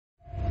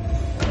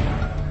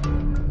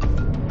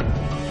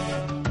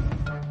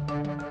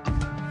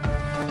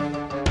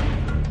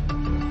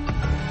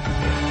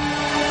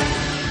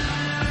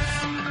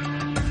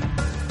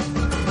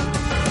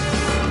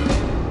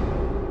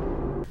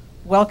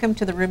Welcome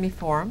to the Rumi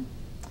Forum,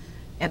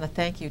 and a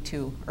thank you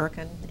to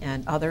Erkan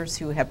and others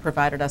who have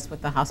provided us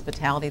with the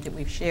hospitality that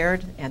we've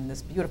shared and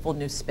this beautiful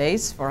new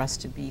space for us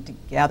to be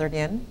gathered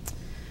in.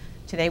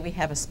 Today we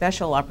have a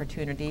special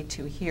opportunity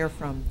to hear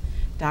from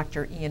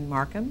Dr. Ian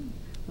Markham,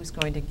 who's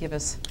going to give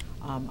us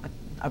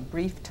a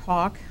brief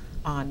talk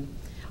on,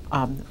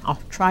 I'll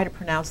try to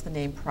pronounce the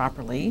name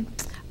properly,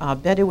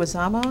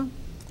 Bediuzzaman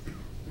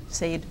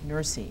Said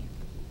Nursi.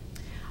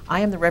 I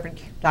am the Reverend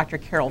Dr.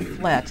 Carol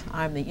Flett.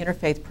 I'm the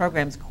Interfaith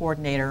Programs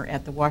Coordinator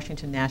at the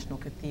Washington National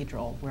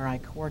Cathedral, where I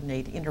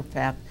coordinate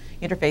interfaith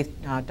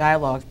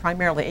dialogues,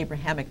 primarily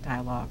Abrahamic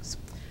dialogues,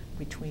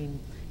 between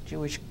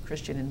Jewish,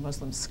 Christian, and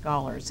Muslim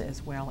scholars,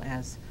 as well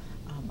as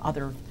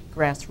other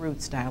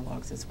grassroots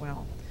dialogues as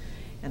well.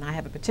 And I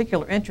have a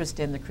particular interest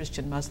in the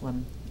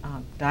Christian-Muslim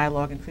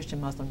dialogue and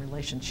Christian-Muslim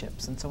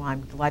relationships, and so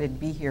I'm delighted to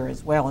be here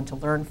as well and to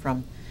learn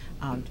from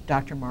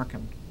Dr.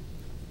 Markham.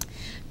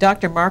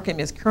 Dr. Markham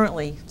is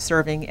currently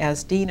serving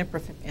as Dean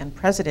and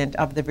President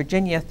of the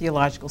Virginia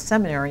Theological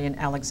Seminary in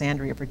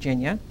Alexandria,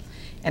 Virginia,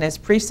 and as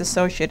Priest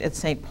Associate at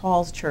St.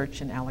 Paul's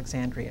Church in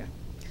Alexandria.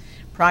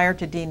 Prior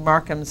to Dean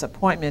Markham's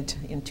appointment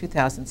in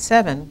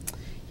 2007,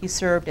 he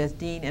served as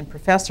Dean and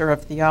Professor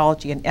of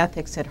Theology and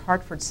Ethics at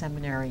Harford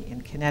Seminary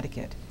in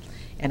Connecticut,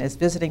 and as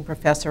Visiting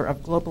Professor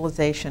of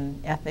Globalization,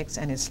 Ethics,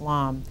 and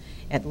Islam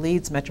at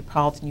Leeds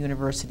Metropolitan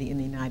University in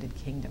the United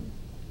Kingdom.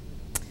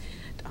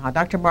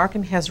 Dr.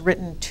 Markham has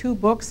written 2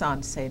 books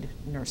on Said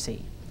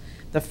Nursi.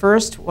 The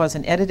first was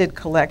an edited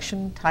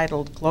collection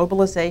titled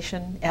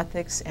Globalization,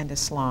 Ethics, and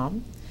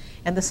Islam,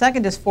 and the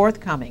second is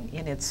forthcoming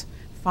in its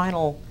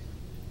final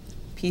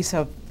piece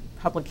of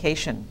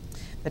publication.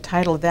 The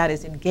title of that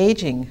is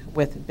Engaging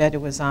with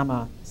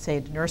Bediuzzaman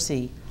Said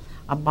Nursi,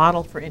 a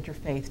Model for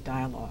Interfaith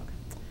Dialogue.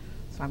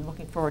 So I'm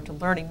looking forward to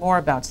learning more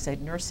about Said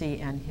Nursi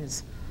and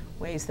his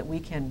ways that we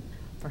can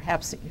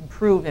perhaps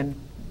improve and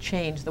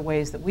change the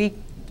ways that we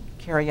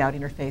carry out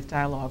interfaith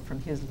dialogue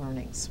from his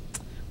learnings.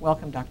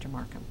 Welcome, Dr.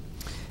 Markham.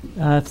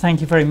 Thank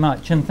you very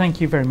much, and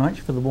thank you very much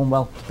for the warm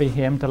welcome to be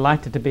here. I'm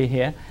delighted to be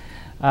here.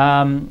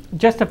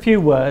 Just a few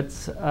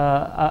words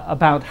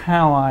about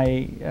how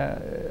I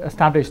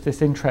established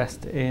this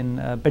interest in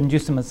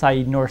Bediuzzaman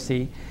Said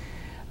Nursi.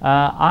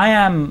 I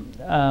am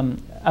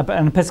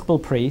an Episcopal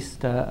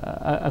priest,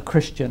 a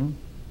Christian,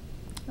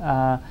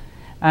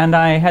 and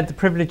I had the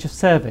privilege of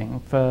serving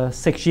for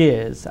 6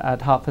 years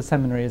at Harford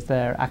Seminary as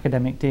their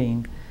academic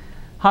dean.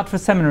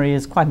 Hartford Seminary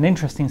is quite an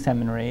interesting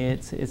seminary.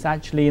 It's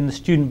actually in the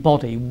student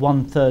body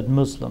 1/3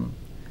 Muslim,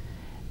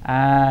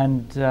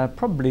 and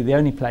probably the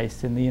only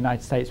place in the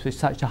United States with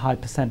such a high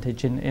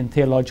percentage in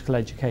theological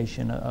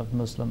education of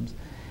Muslims.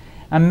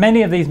 And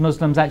many of these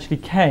Muslims actually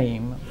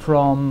came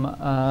from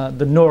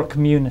the Noor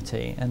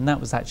community, and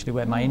that was actually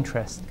where my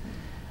interest.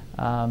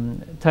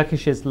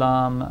 Turkish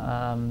Islam,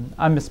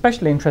 I'm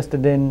especially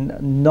interested in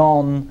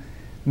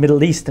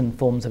non-Middle Eastern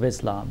forms of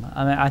Islam.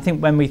 I mean, I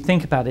think when we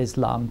think about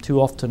Islam, too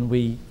often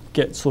we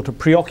get sort of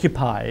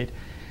preoccupied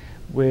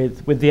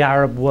with the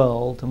Arab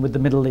world and with the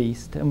Middle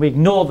East, and we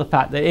ignore the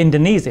fact that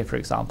Indonesia, for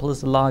example,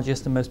 is the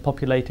largest and most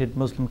populated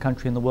Muslim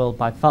country in the world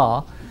by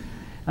far,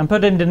 and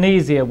put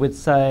Indonesia with,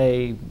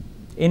 say,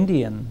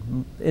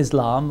 Indian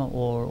Islam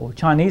or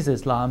Chinese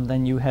Islam,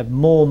 then you have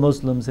more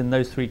Muslims in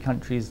those 3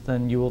 countries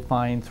than you will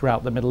find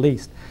throughout the Middle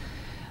East.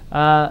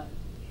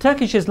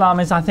 Turkish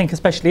Islam is, I think,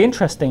 especially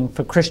interesting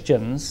for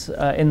Christians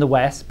in the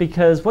West,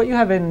 because what you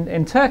have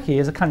in Turkey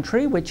is a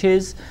country which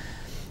is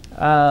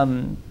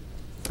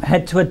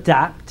had to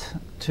adapt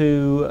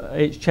to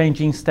its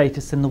changing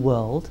status in the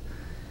world.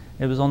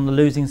 It was on the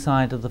losing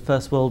side of the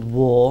First World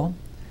War.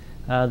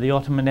 The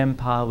Ottoman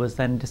Empire was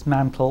then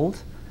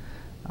dismantled,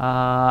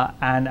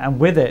 and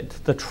with it,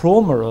 the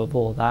trauma of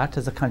all that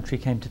as a country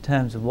came to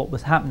terms with what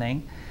was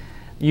happening.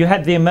 You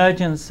had the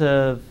emergence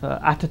of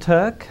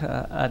Ataturk,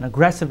 an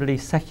aggressively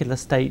secular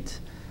state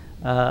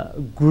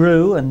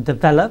grew and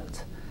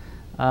developed,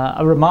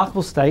 a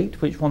remarkable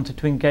state which wanted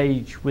to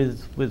engage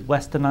with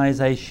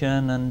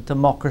westernization and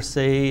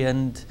democracy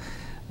and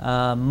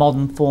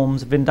modern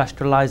forms of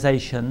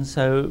industrialization,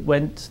 so it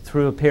went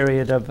through a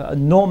period of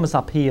enormous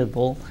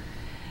upheaval.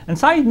 And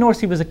Said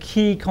Nursi was a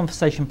key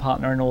conversation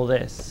partner in all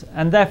this,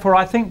 and therefore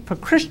I think for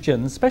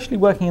Christians, especially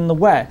working in the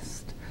West,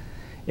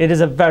 it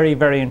is a very,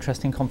 very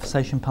interesting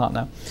conversation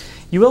partner.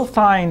 You will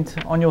find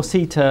on your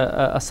seat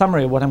a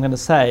summary of what I'm going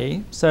to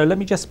say. So let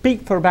me just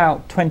speak for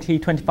about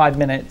 20-25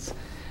 minutes,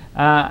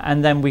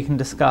 and then we can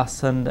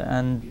discuss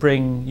and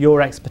bring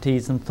your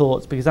expertise and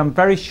thoughts, because I'm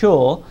very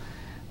sure,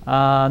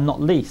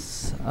 not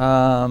least,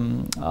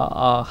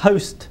 our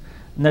host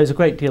knows a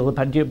great deal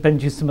about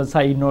Bediuzzaman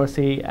Said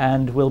Nursi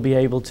and will be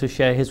able to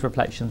share his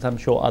reflections. I'm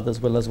sure others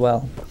will as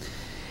well.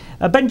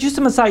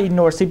 Bediuzzaman Said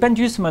Nursi.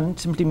 Bediuzzaman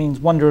simply means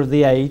wonder of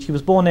the age. He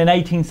was born in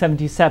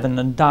 1877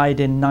 and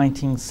died in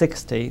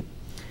 1960.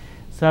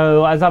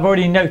 So, as I've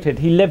already noted,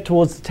 he lived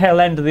towards the tail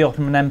end of the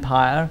Ottoman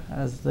Empire,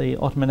 as the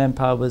Ottoman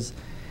Empire was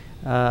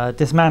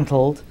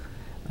dismantled.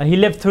 He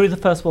lived through the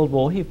First World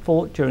War. He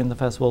fought during the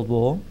First World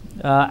War.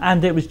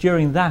 And it was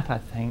during that, I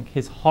think,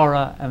 his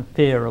horror and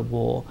fear of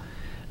war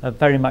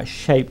very much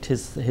shaped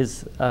his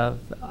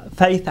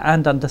faith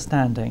and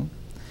understanding.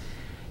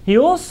 He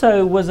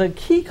also was a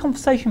key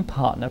conversation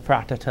partner for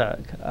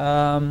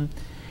Ataturk,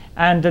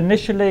 and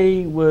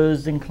initially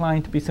was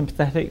inclined to be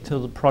sympathetic to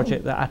the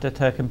project that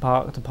Ataturk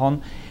embarked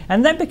upon,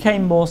 and then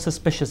became more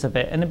suspicious of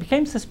it. And it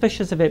became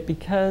suspicious of it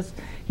because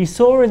he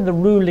saw in the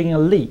ruling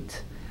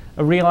elite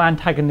a real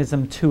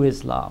antagonism to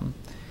Islam,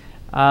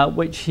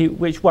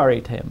 which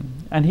worried him.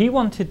 And he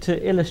wanted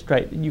to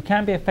illustrate that you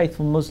can be a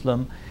faithful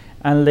Muslim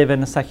and live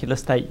in a secular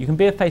state. You can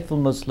be a faithful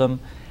Muslim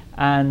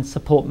and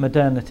support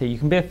modernity. You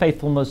can be a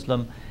faithful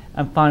Muslim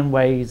and find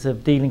ways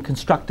of dealing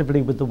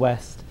constructively with the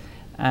West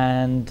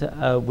and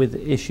with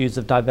issues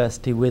of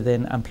diversity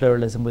within and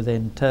pluralism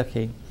within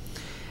Turkey.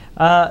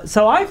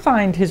 So I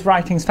find his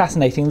writings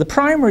fascinating. The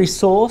primary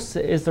source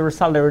is the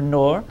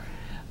Risale-ur-Nur,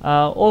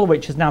 all of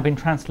which has now been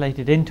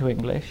translated into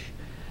English.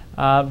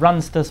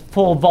 Runs to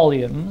 4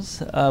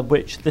 volumes,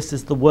 which this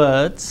is the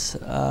words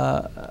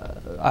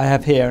I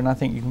have here, and I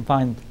think you can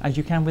find, as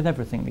you can with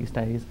everything these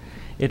days,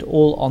 it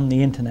all on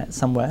the internet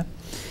somewhere.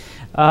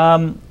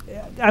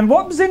 And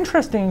what was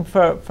interesting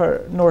for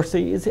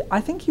Nursi is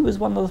I think he was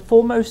one of the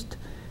foremost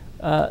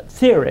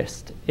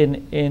theorists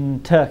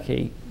in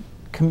Turkey,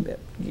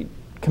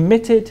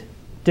 committed,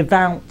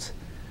 devout,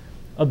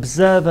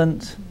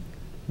 observant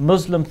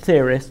Muslim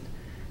theorist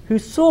who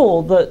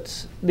saw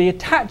that the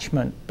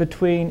attachment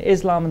between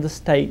Islam and the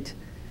state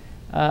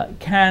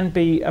can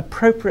be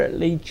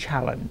appropriately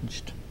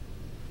challenged.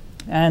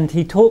 And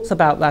he talks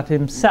about that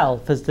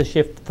himself as the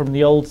shift from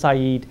the old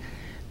Said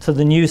to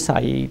the new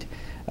Said.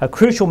 A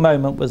crucial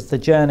moment was the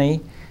journey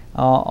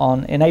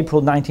in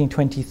April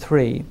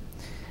 1923,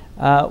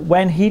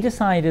 when he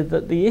decided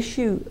that the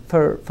issue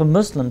for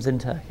Muslims in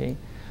Turkey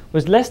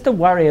was less to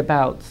worry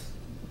about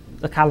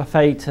the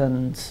caliphate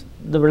and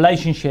the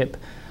relationship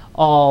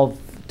of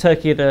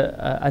Turkey at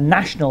a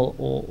national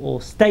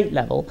or state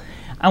level,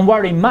 and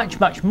worry much,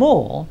 much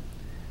more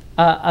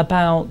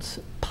about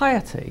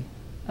piety,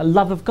 a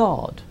love of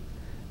God,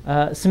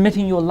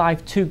 submitting your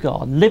life to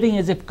God, living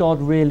as if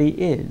God really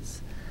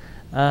is,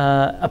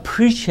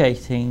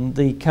 appreciating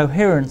the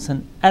coherence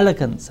and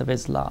elegance of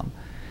Islam,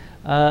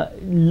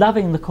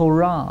 loving the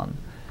Quran.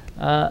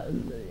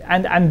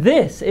 And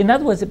this, in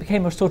other words, it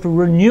became a sort of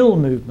renewal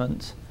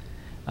movement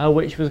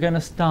which was going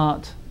to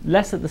start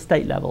less at the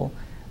state level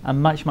and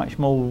much, much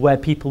more where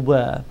people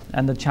were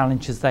and the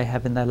challenges they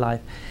have in their life.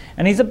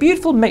 And he's a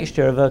beautiful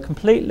mixture of a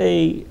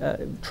completely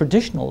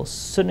traditional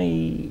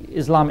Sunni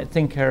Islamic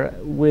thinker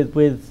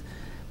with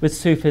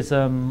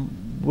Sufism,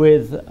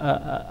 with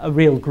a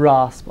real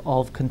grasp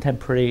of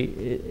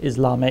contemporary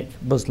Islamic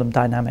Muslim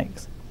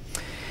dynamics.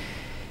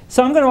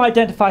 So I'm going to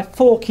identify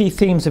 4 key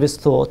themes of his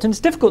thought, and it's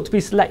difficult to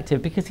be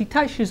selective because he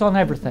touches on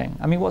everything.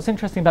 I mean, what's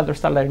interesting about the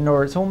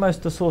Risale-ur-Nur, it's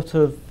almost a sort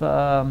of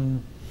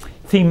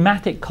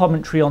thematic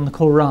commentary on the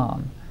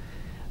Quran,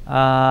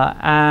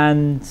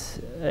 and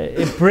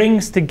it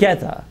brings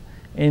together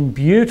in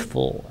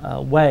beautiful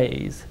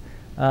ways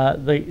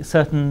around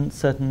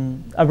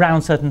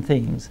certain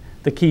themes,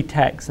 the key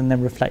texts, and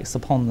then reflects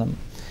upon them.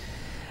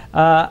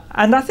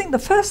 And I think the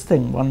first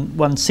thing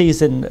one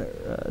sees in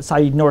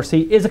Said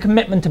Nursi is a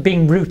commitment to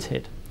being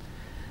rooted.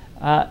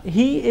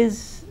 He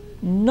is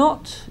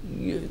not,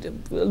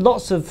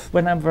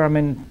 whenever I'm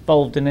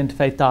involved in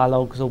interfaith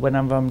dialogues or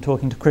whenever I'm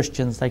talking to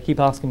Christians, they keep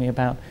asking me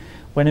about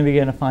when are we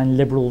going to find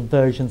liberal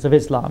versions of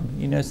Islam.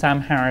 You know, Sam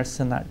Harris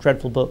in that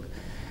dreadful book,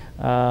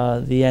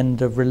 The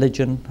End of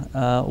Religion,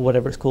 or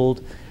whatever it's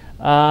called.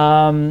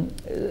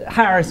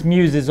 Harris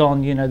muses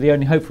on, you know, the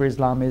only hope for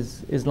Islam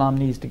is Islam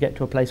needs to get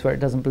to a place where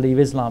it doesn't believe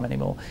Islam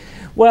anymore.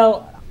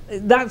 Well,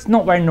 that's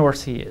not where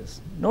Nursi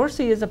is.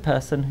 Nursi is a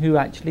person who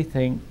actually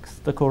thinks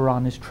the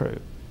Quran is true,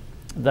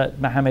 that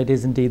Muhammad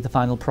is indeed the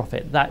final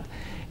prophet, that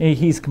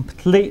he's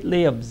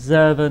completely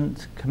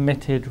observant,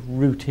 committed,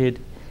 rooted,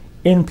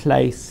 in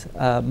place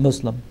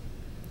Muslim.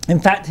 In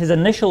fact, his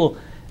initial,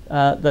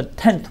 the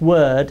 10th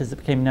word, as it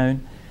became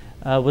known,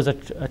 was a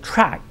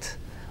tract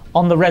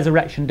on the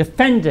resurrection,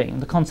 defending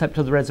the concept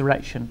of the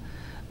resurrection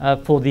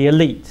for the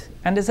elite.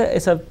 And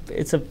it's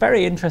a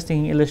very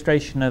interesting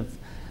illustration of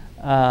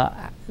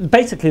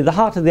basically the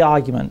heart of the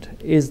argument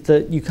is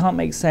that you can't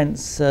make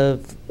sense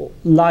of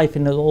life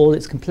in all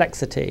its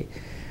complexity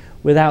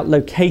without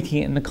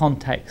locating it in the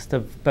context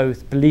of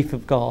both belief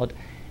of God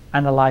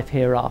and a life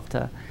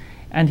hereafter.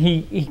 And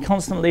he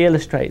constantly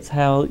illustrates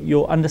how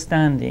your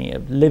understanding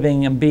of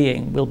living and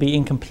being will be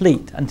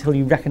incomplete until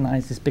you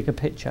recognize this bigger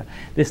picture,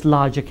 this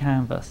larger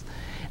canvas.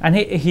 And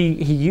he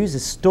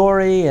uses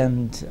story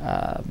and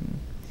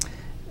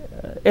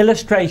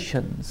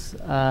illustrations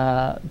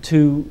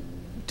to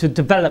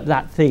develop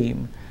that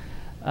theme.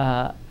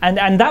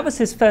 And that was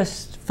his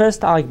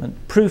first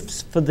argument,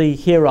 proofs for the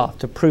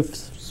hereafter,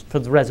 proofs for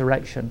the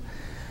resurrection.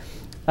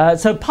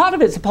 So part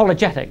of it's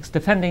apologetics,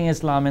 defending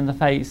Islam in the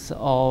face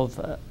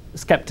of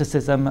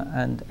skepticism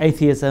and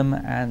atheism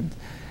and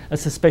a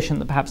suspicion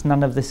that perhaps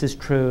none of this is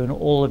true and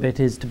all of it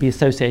is to be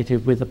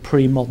associated with a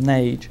pre-modern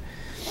age.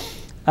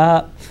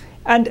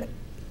 And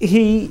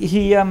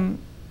he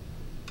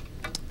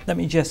let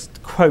me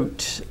just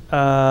quote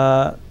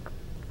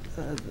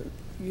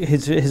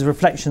his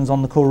reflections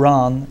on the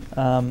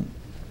Quran,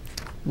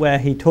 where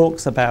he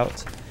talks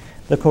about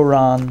the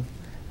Quran.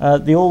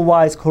 The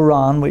all-wise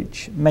Quran,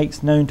 which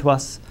makes known to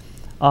us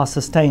our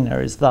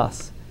sustainer, is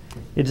thus: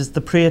 it is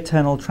the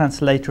pre-eternal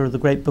translator of the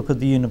great book of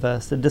the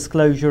universe, the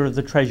disclosure of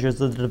the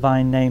treasures of the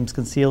divine names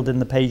concealed in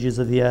the pages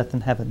of the earth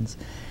and heavens,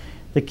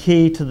 the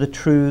key to the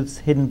truths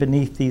hidden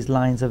beneath these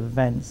lines of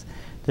events,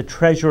 the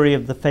treasury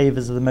of the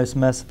favours of the most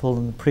merciful,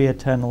 and the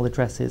pre-eternal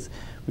addresses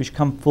which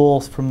come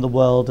forth from the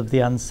world of the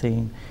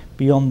unseen,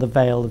 beyond the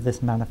veil of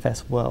this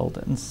manifest world.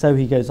 And so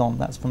he goes on.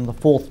 That's from the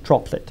fourth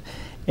droplet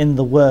in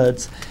the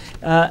words.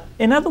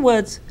 In other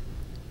words,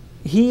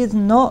 he is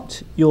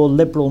not your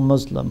liberal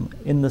Muslim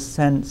in the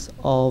sense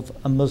of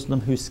a Muslim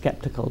who's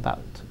skeptical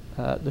about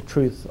the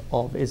truth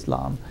of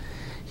Islam.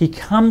 He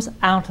comes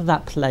out of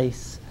that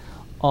place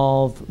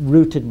of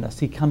rootedness.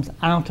 He comes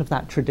out of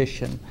that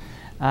tradition,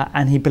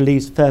 and he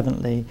believes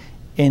fervently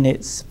in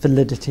its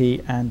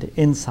validity and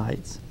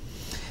insights.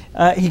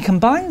 He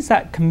combines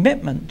that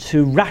commitment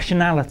to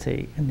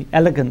rationality and the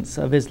elegance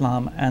of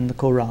Islam and the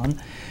Quran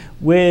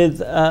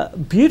with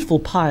beautiful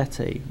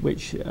piety,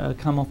 which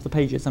come off the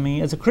pages. I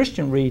mean, as a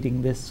Christian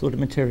reading this sort of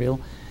material,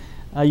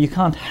 you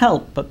can't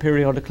help but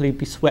periodically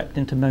be swept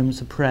into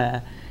moments of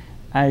prayer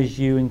as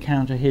you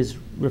encounter his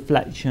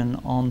reflection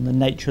on the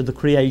nature of the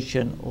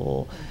creation,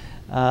 or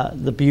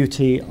the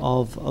beauty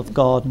of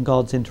God and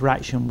God's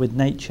interaction with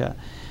nature.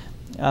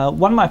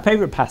 One of my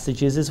favourite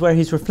passages is where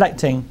he's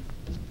reflecting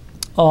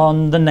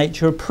on the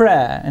nature of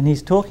prayer, and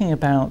he's talking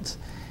about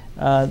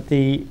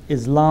the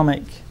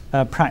Islamic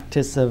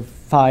practice of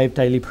 5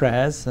 daily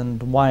prayers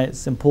and why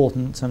it's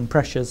important and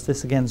precious.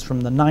 This again is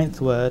from the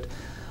 9th word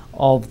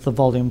of the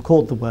volume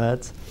called The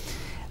Words.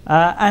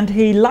 And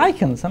he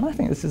likens, and I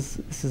think this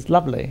is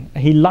lovely,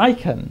 he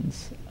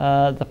likens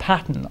the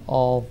pattern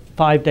of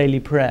 5 daily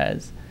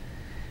prayers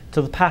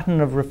to the pattern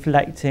of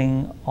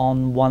reflecting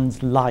on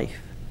one's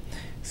life.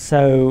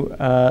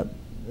 So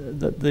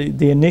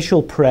the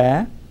initial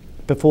prayer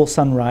before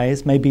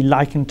sunrise may be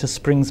likened to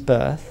spring's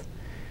birth,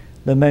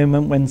 the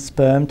moment when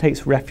sperm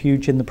takes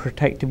refuge in the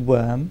protective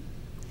worm,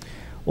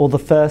 or the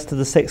first of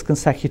the 6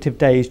 consecutive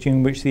days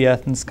during which the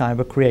earth and sky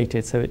were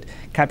created. So it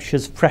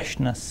captures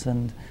freshness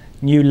and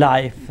new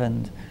life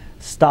and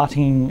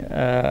starting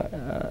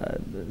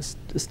again.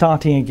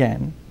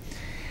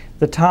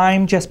 The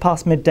time just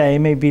past midday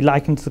may be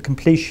likened to the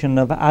completion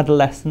of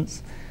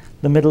adolescence,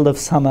 the middle of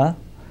summer,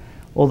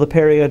 or the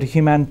period of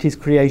humanity's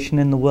creation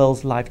in the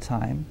world's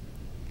lifetime.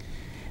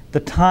 The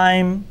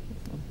time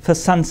for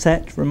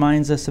sunset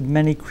reminds us of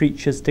many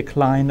creatures'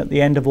 decline at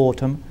the end of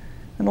autumn,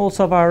 and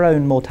also of our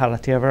own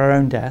mortality, of our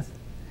own death.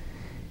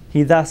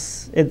 It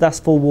thus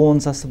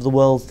forewarns us of the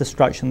world's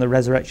destruction, the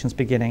resurrection's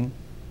beginning.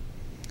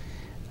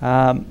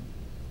 The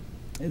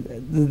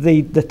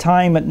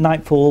time at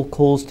nightfall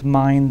calls to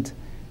mind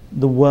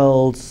the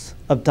worlds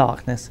of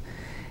darkness.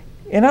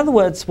 In other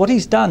words, what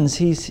he's done is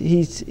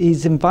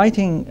he's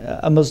inviting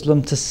a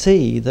Muslim to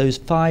see those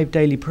 5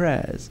 daily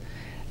prayers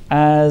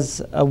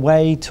as a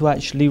way to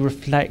actually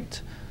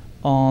reflect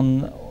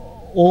on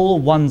all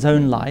one's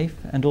own life,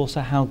 and also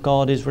how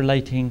God is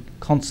relating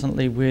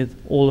constantly with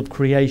all of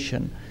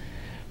creation,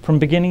 from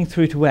beginning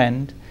through to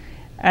end.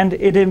 And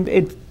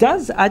it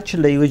does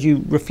actually, as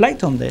you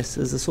reflect on this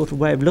as a sort of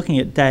way of looking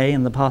at day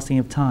and the passing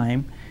of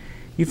time,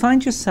 you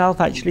find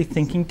yourself actually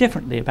thinking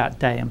differently about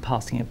day and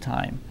passing of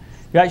time.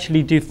 You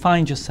actually do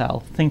find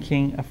yourself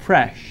thinking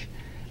afresh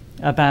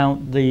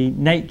about the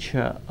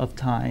nature of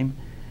time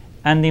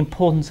and the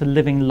importance of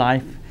living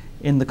life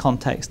in the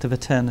context of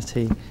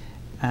eternity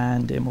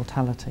and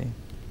immortality.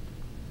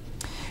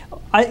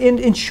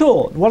 In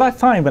short, what I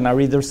find when I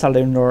read the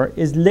Risale Nur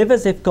is live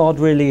as if God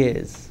really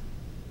is.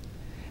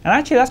 And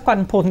actually that's quite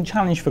an important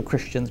challenge for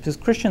Christians, because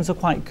Christians are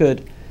quite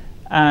good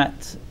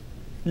at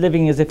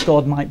living as if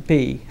God might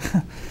be.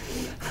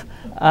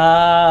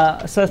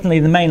 Certainly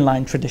the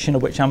mainline tradition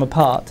of which I'm a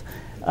part.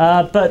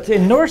 But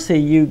in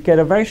Nursi you get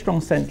a very strong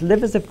sense,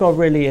 live as if God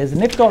really is,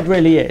 and if God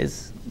really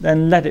is,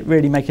 then let it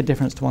really make a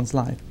difference to one's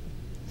life.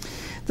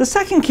 The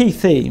second key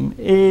theme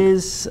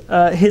is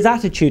his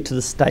attitude to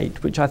the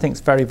state, which I think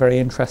is very, very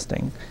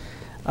interesting.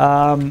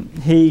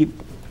 He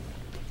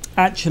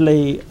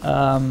actually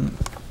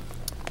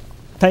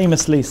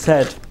famously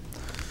said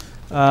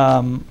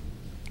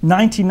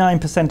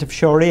 99% of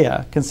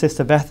Sharia consists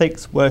of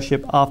ethics,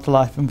 worship,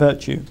 afterlife and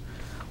virtue.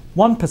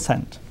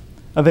 1%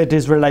 of it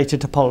is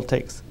related to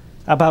politics,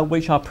 about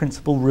which our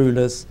principal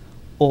rulers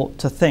ought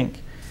to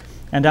think.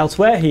 And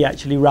elsewhere he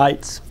actually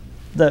writes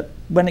that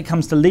when it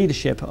comes to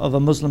leadership of a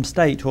Muslim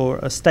state, or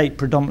a state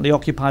predominantly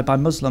occupied by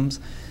Muslims,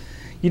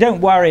 you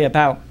don't worry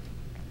about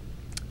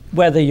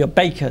whether your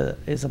baker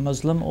is a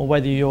Muslim or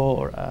whether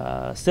your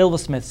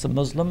silversmith's a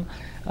Muslim.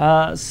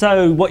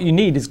 So what you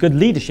need is good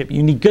leadership.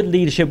 You need good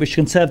leadership which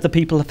can serve the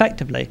people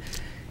effectively.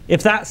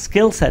 If that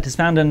skill set is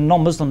found in a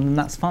non-Muslim, then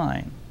that's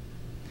fine.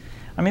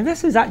 I mean,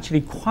 this is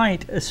actually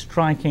quite a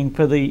striking,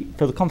 for the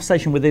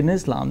conversation within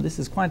Islam, this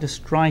is quite a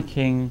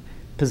striking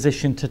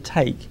position to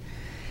take.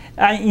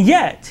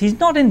 Yet, he's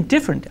not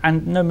indifferent,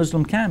 and no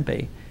Muslim can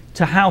be,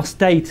 to how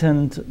state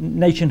and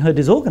nationhood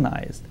is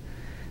organized.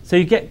 So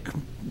you get,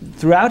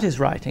 throughout his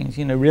writings,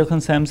 real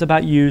concerns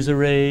about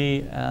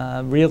usury,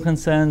 real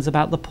concerns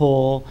about the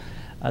poor,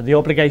 the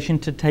obligation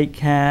to take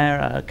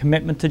care,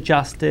 commitment to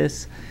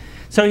justice.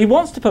 So he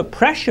wants to put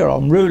pressure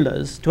on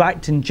rulers to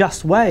act in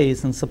just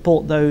ways and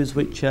support those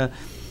which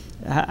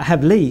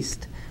have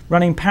least,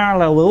 running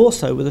parallel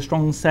also with a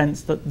strong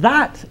sense that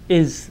that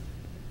is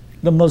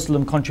the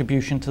Muslim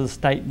contribution to the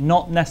state,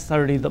 not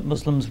necessarily that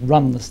Muslims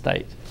run the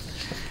state.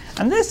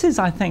 And this is,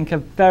 I think, a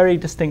very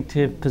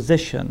distinctive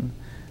position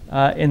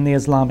in the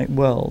Islamic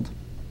world.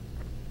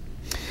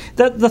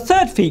 The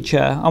third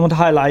feature I want to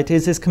highlight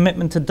is his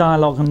commitment to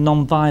dialogue and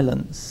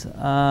non-violence.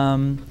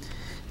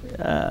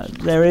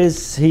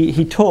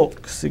 He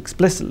talks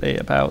explicitly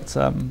about,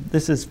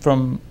 this is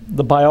from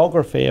the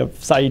biography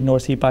of Said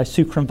Nursi by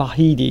Sukran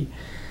Vahidi,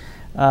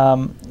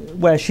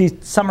 where she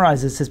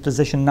summarizes his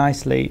position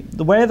nicely.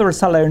 The way of the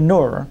Risale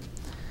Nur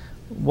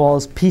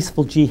was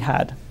peaceful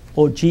jihad,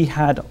 or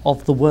jihad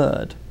of the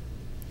word,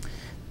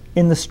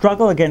 in the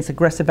struggle against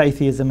aggressive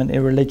atheism and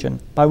irreligion.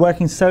 By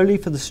working solely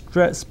for the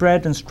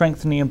spread and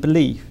strengthening of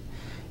belief,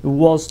 it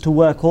was to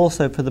work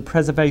also for the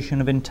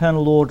preservation of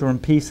internal order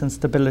and peace and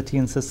stability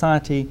in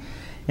society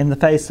in the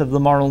face of the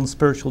moral and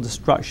spiritual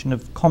destruction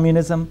of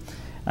communism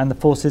and the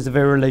forces of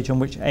irreligion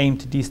which aim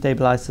to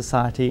destabilize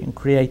society and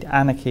create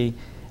anarchy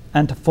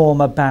and to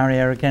form a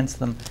barrier against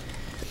them.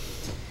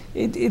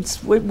 It's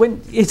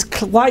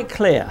quite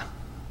clear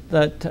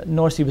that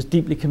Nursi was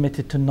deeply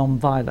committed to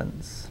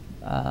non-violence.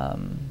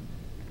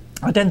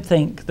 I don't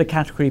think the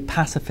category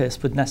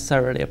pacifist would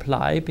necessarily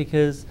apply,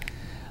 because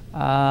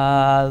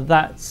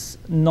that's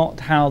not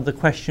how the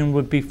question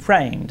would be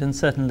framed. And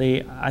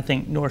certainly I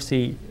think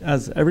Nursi,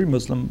 as every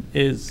Muslim,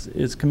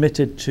 is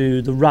committed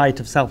to the right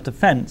of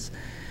self-defense.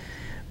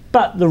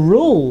 But the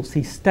rules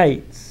he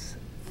states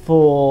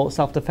for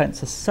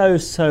self-defense are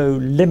so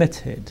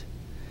limited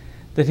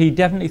that he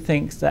definitely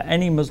thinks that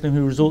any Muslim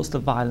who resorts to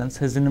violence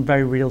has in a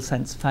very real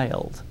sense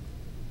failed.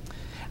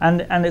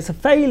 And it's a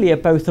failure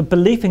both of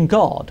belief in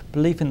God,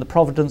 belief in the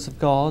providence of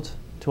God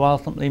to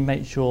ultimately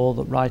make sure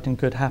that right and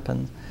good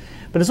happens,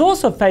 but it's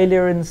also a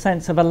failure in the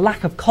sense of a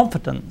lack of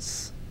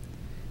confidence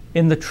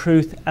in the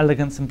truth,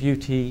 elegance and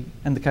beauty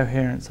and the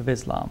coherence of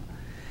Islam.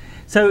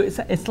 So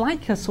it's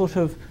like a sort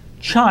of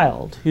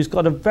child who's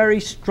got a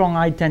very strong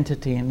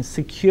identity and is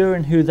secure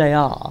in who they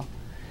are,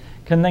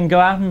 can then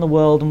go out in the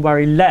world and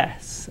worry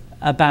less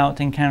about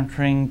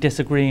encountering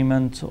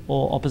disagreement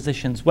or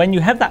oppositions. When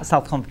you have that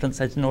self-confidence,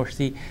 says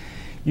Nursi,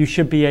 you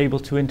should be able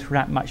to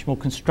interact much more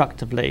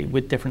constructively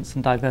with difference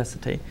and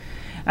diversity.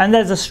 And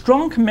there's a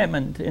strong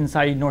commitment in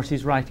Said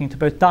Nursi's writing to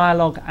both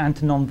dialogue and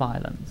to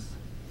non-violence.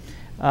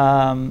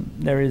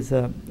 There is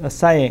a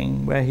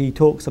saying where he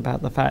talks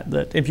about the fact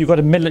that if you've got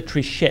a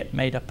military ship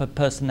made up of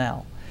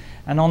personnel,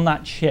 and on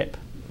that ship,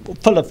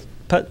 full of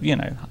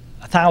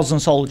 1,000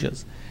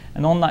 soldiers,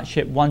 and on that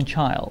ship one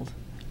child,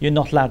 you're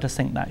not allowed to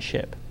sink that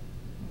ship.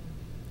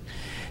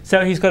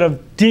 So he's got a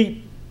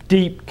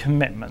deep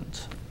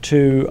commitment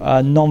to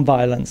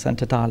non-violence and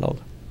to dialogue.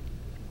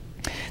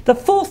 The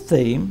fourth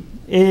theme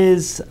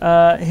is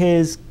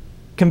his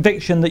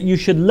conviction that you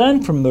should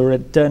learn from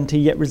modernity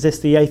yet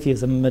resist the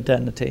atheism of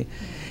modernity.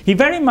 He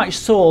very much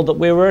saw that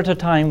we were at a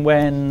time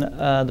when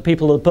the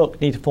people of the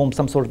book need to form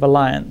some sort of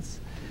alliance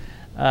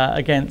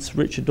against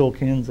Richard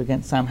Dawkins,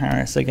 against Sam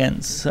Harris,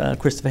 against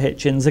Christopher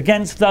Hitchens,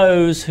 against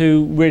those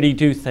who really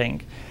do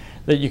think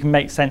that you can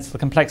make sense of the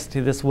complexity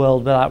of this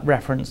world without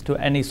reference to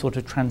any sort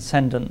of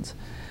transcendent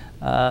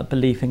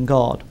belief in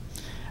God.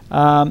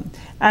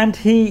 And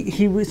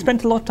he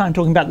spent a lot of time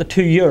talking about the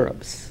two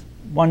Europes.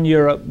 One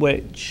Europe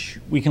which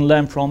we can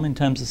learn from in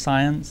terms of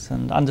science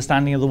and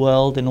understanding of the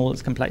world in all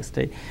its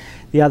complexity.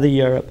 The other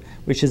Europe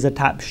which is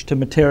attached to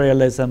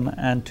materialism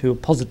and to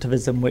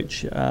positivism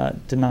which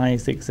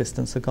denies the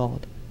existence of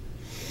God.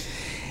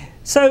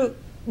 So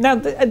now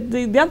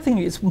the other thing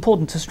it's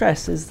important to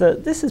stress is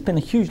that this has been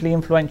a hugely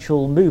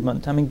influential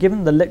movement. I mean,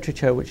 given the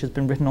literature which has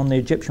been written on the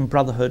Egyptian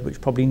Brotherhood,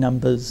 which probably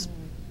numbers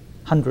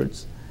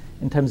hundreds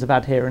in terms of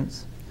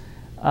adherents,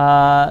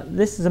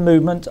 this is a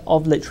movement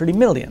of literally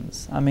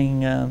millions. I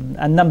mean,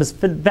 and numbers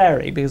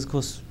vary because, of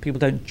course, people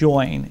don't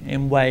join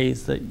in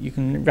ways that you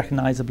can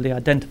recognizably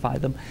identify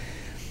them.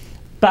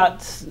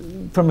 But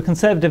from a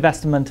conservative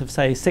estimate of,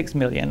 say, 6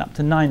 million up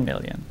to 9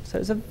 million. So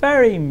it's a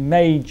very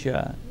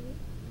major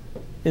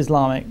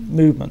Islamic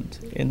movement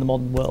in the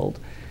modern world,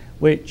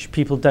 which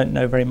people don't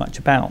know very much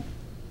about.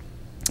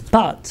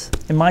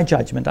 But, in my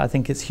judgment, I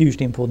think it's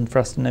hugely important for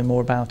us to know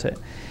more about it.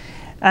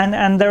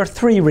 And there are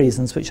three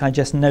reasons which I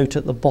just note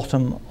at the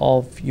bottom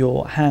of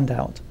your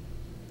handout.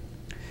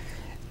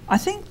 I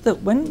think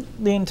that when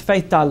the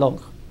interfaith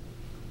dialogue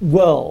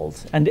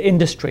world and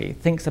industry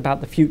thinks about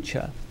the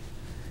future,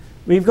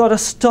 we've got to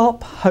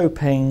stop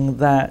hoping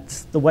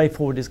that the way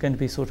forward is going to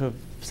be sort of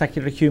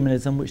secular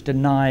humanism, which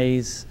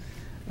denies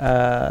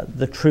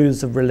the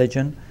truths of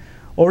religion,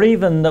 or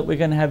even that we're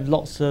going to have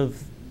lots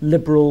of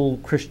liberal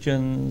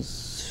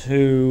Christians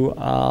who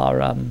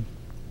are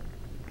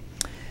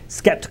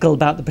skeptical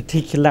about the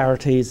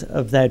particularities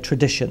of their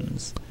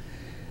traditions.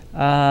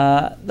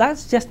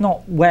 That's just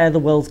not where the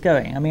world's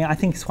going. I mean, I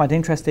think it's quite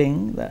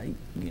interesting that,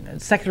 you know,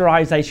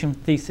 secularization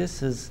thesis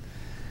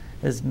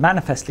has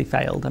manifestly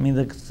failed. I mean,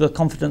 the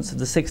confidence of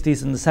the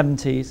 60s and the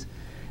 70s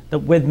that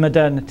with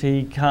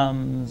modernity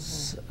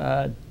comes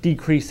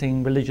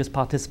decreasing religious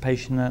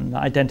participation and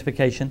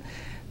identification,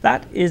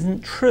 that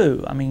isn't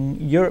true. I mean,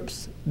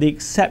 Europe's the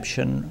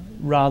exception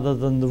rather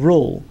than the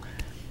rule.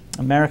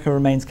 America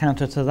remains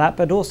counter to that,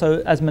 but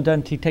also as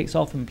modernity takes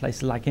off in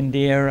places like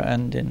India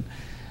and in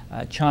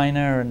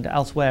China and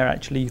elsewhere,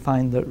 actually you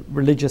find that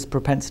religious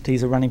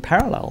propensities are running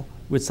parallel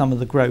with some of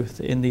the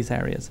growth in these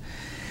areas.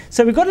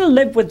 So we've got to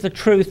live with the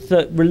truth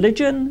that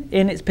religion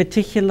in its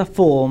particular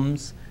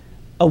forms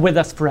are with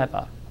us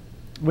forever.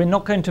 We're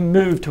not going to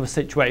move to a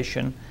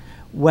situation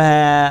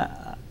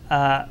where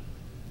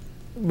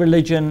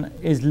religion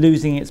is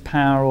losing its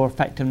power or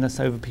effectiveness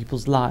over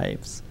people's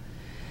lives.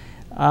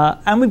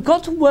 And we've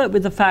got to work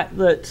with the fact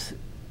that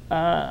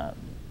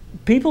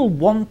people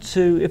want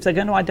to, if they're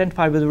going to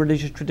identify with a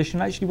religious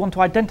tradition, actually want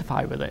to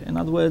identify with it. In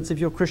other words, if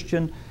you're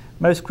Christian,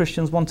 most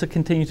Christians want to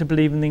continue to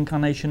believe in the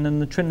Incarnation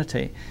and the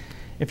Trinity.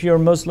 If you're a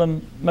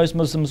Muslim, most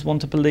Muslims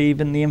want to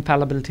believe in the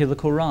infallibility of the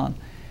Quran.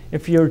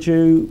 If you're a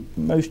Jew,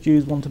 most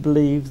Jews want to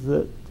believe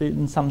that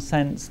in some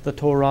sense the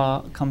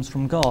Torah comes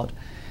from God.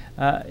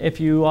 If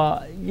you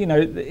are, you know,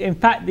 in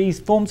fact these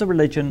forms of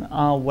religion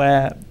are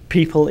where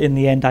people in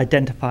the end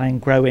identify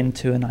and grow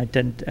into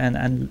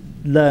and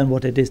learn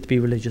what it is to be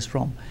religious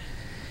from.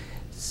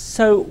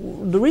 So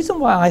the reason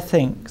why I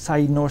think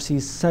Said Nursi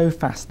is so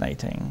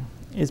fascinating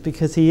is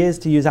because he is,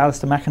 to use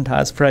Alistair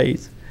MacIntyre's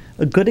phrase,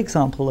 a good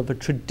example of a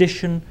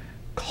tradition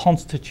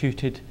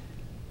constituted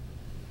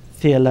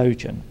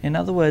theologian. In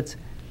other words,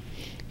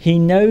 he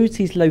knows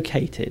he's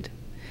located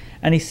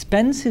and he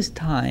spends his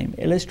time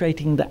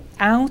illustrating that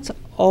out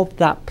of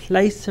that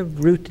place of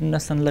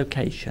rootedness and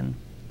location,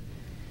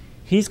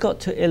 he's got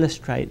to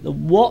illustrate that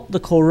what the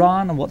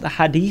Quran and what the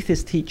Hadith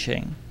is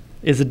teaching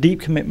is a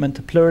deep commitment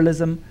to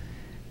pluralism,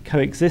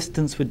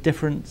 coexistence with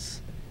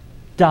difference,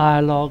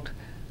 dialogue,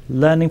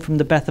 learning from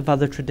the best of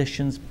other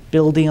traditions,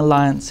 building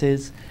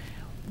alliances,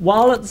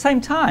 while at the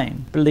same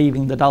time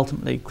believing that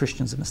ultimately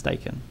Christians are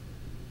mistaken.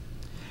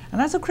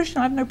 And as a Christian,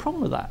 I have no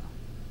problem with that.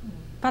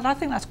 But I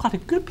think that's quite a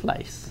good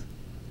place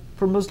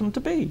for a Muslim to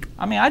be.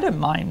 I mean, I don't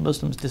mind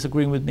Muslims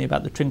disagreeing with me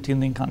about the Trinity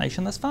and the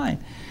Incarnation, that's fine.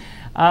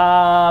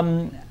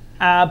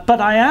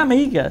 But I am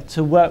eager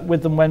to work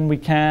with them when we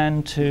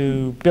can,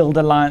 to build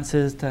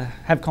alliances, to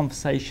have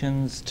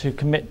conversations, to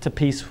commit to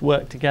peace,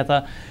 work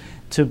together,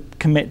 to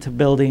commit to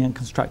building and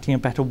constructing a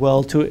better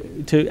world,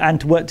 and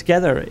to work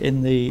together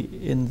in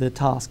the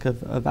task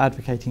of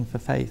advocating for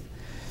faith.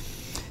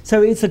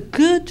 So it's a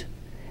good,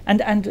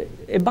 and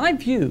in my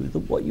view,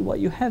 what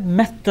you have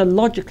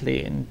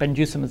methodologically in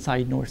Bediuzzaman and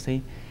Said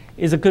Nursi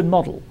is a good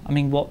model. I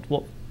mean,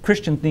 what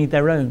Christians need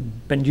their own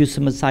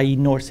Bediuzzaman and Said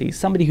Nursi,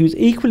 somebody who's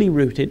equally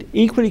rooted,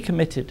 equally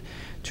committed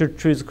to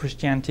truths of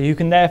Christianity, who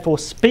can therefore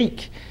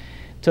speak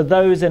to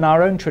those in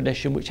our own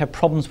tradition which have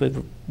problems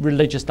with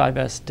religious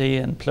diversity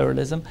and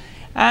pluralism,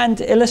 and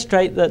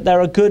illustrate that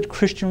there are good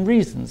Christian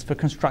reasons for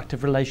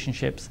constructive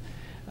relationships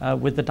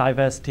with the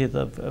diversity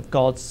of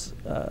God's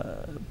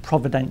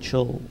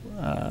providential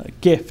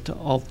gift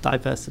of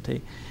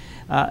diversity.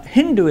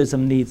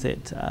 Hinduism needs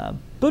it,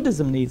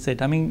 Buddhism needs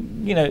it. I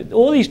mean, you know,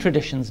 all these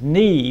traditions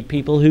need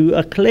people who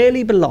are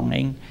clearly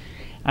belonging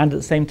and at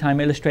the same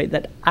time illustrate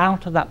that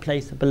out of that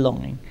place of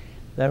belonging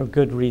there are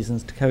good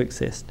reasons to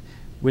coexist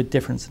with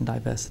difference and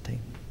diversity.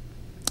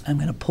 I'm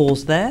going to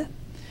pause there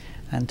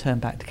and turn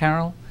back to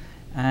Carol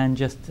and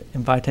just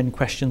invite any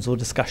questions or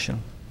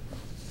discussion.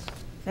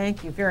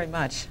 Thank you very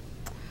much.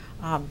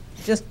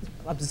 Just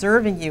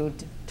observing you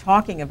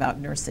talking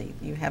about Nursi,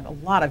 you have a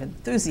lot of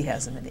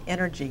enthusiasm and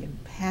energy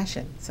and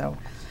passion. So,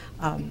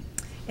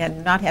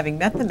 and not having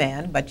met the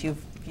man, but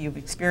you've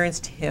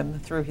experienced him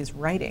through his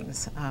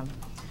writings.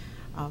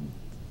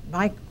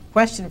 My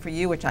question for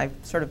you, which I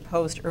sort of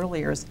posed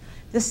earlier, is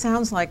this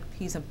sounds like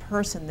he's a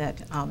person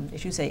that,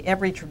 as you say,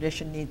 every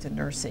tradition needs a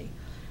Nursi.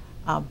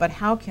 But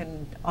how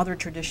can other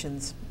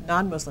traditions,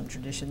 non-Muslim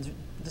traditions,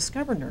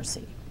 discover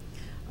Nursi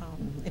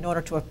in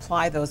order to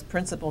apply those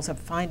principles of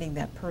finding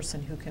that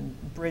person who can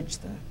bridge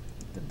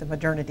the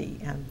modernity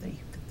and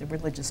the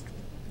religious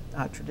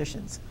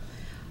traditions?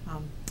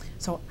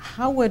 So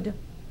do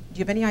you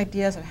have any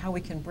ideas of how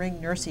we can bring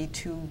Nursi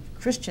to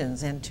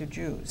Christians and to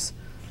Jews?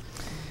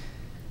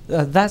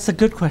 That's a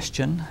good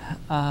question.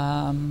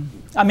 I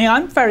mean,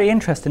 I'm very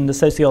interested in the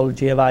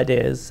sociology of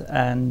ideas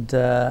and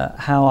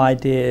how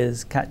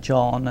ideas catch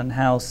on and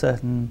how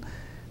certain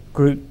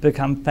groups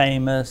become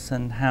famous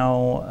and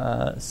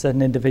how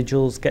certain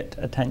individuals get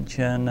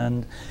attention.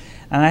 And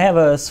I have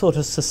a sort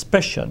of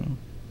suspicion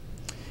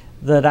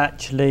that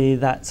actually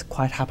that's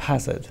quite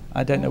haphazard.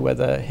 I don't know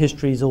whether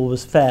history is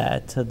always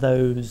fair to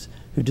those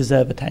who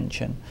deserve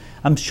attention.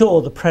 I'm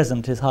sure the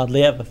present is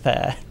hardly ever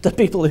fair to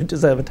people who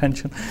deserve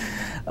attention.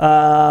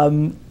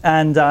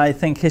 And I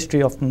think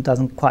history often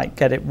doesn't quite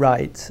get it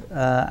right.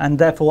 And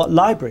therefore, what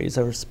libraries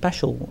are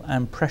special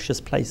and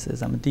precious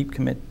places. I'm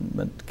deeply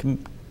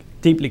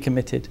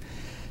committed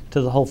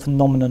to the whole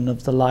phenomenon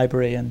of the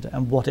library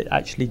and what it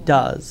actually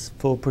does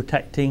for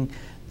protecting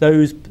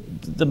those.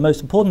 The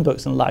most important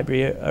books in the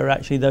library are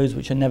actually those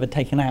which are never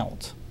taken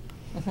out.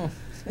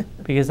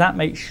 Because that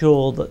makes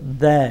sure that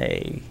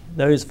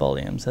those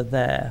volumes are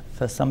there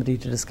for somebody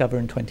to discover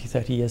in 20,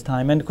 30 years'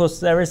 time. And of course,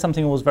 there is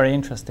something that was very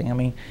interesting. I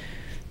mean,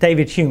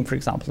 David Hume, for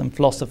example, in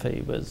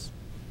philosophy was,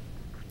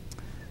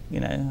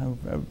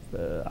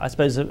 I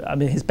suppose,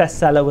 his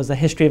bestseller was The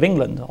History of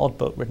England, an odd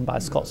book written by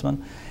a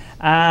Scotsman.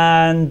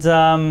 And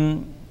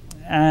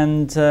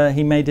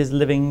he made his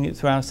living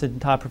throughout his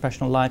entire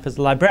professional life as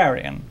a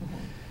librarian.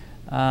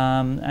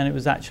 And it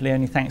was actually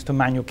only thanks to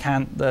Immanuel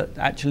Kant that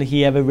actually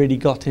he ever really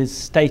got his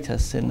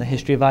status in the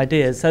history of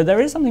ideas. So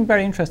there is something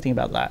very interesting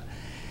about that.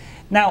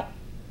 Now,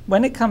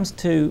 when it comes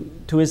to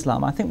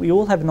Islam, I think we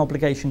all have an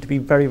obligation to be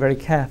very, very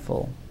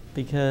careful,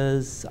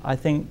 because I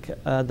think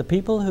the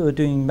people who are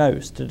doing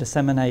most to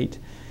disseminate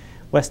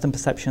Western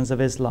perceptions of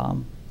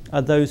Islam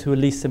are those who are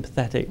least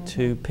sympathetic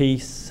to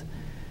peace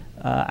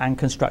and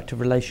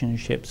constructive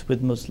relationships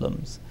with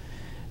Muslims.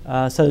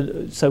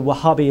 So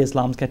Wahhabi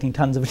Islam's getting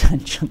tons of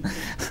attention.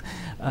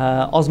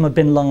 Osama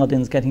bin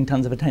Laden's getting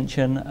tons of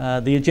attention.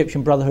 The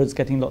Egyptian Brotherhood's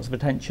getting lots of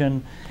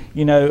attention.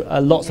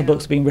 Lots of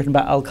books being written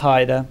about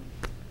Al-Qaeda.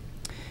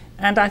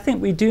 And I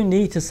think we do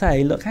need to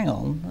say, look, hang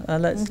on,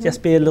 let's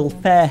just be a little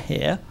fair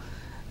here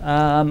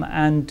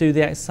and do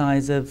the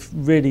exercise of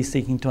really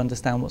seeking to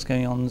understand what's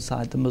going on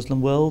inside the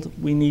Muslim world.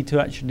 We need to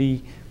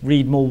actually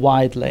read more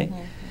widely.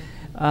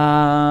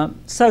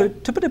 So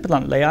to put it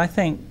bluntly, I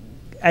think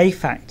a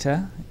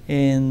factor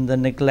in the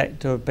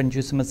neglect of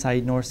Bediuzzaman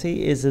Said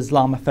Nursi is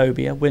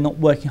Islamophobia. We're not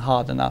working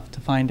hard enough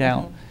to find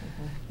out,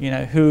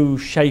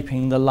 who's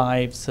shaping the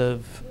lives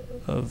of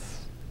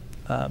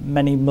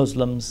many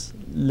Muslims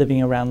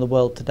living around the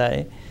world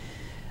today.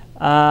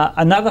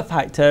 Another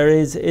factor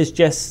is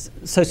just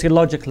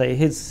sociologically.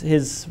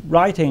 His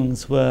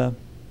writings were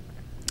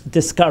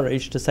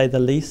discouraged, to say the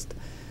least,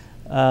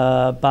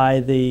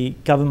 by the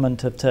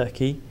government of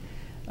Turkey.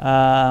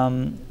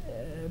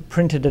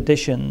 Printed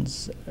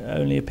editions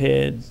only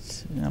appeared,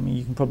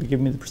 you can probably give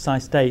me the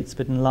precise dates,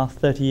 but in the last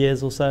 30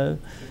 years or so,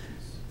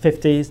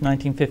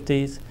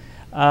 1950s.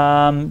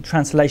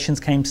 Translations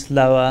came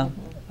slower.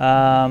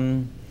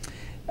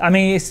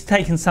 It's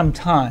taken some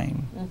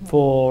time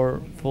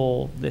for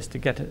this to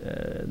get,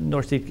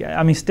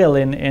 still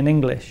in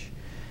English.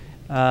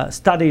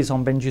 Studies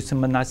on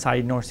Bediuzzaman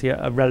Said Nursi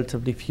are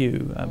relatively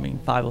few.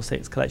 5 or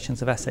 6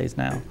 collections of essays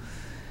now.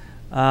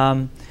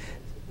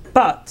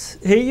 But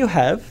here you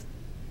have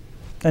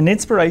an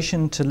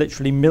inspiration to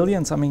literally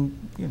millions.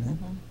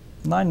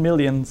 9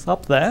 million's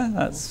up there.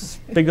 That's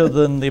bigger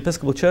than the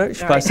Episcopal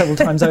Church by several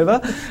times over.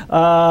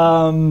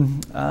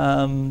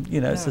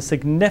 It's a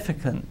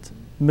significant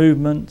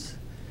movement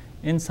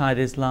inside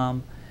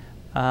Islam,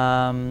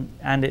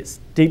 and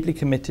it's deeply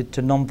committed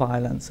to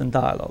non-violence and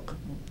dialogue.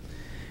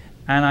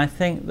 And I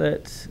think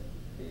that,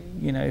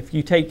 if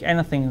you take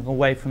anything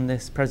away from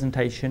this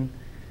presentation,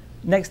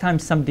 next time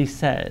somebody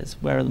says,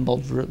 where are the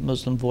moderate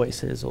Muslim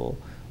voices, or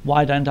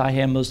why don't I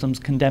hear Muslims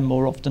condemn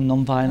more often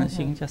non-violence,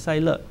 you can just say,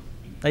 look,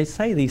 they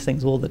say these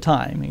things all the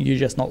time, you're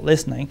just not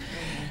listening.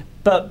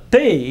 But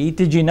B,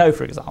 did you know,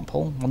 for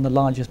example, one of the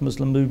largest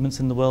Muslim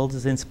movements in the world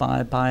is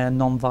inspired by a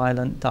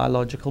non-violent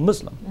dialogical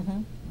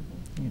Muslim?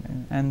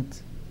 And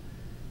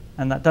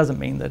that doesn't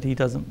mean that he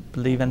doesn't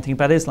believe anything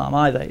about Islam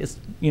either. It's,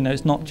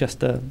 it's not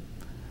just a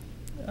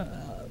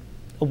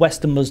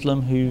Western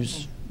Muslim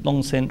who's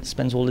long since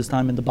spends all his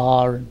time in the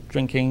bar and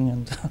drinking,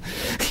 and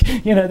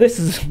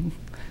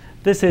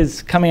this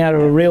is coming out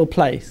of a real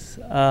place.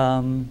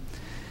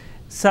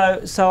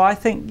 So I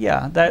think,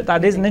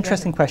 that is an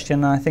interesting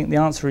question, and I think the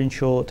answer, in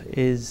short,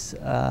 is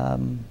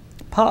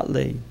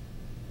partly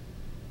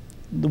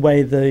the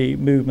way the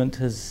movement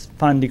has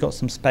finally got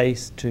some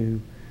space to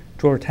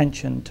draw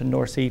attention to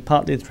Nursi,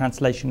 partly the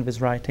translation of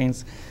his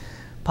writings,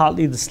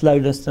 partly the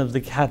slowness of the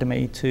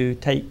academy to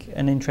take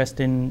an interest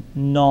in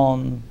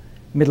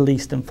non-Middle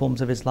Eastern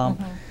forms of Islam,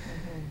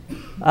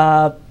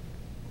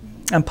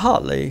 and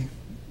partly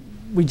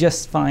we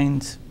just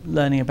find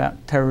learning about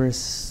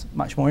terrorists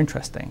much more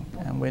interesting,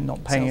 and we're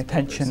not paying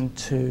attention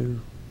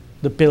to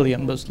the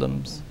billion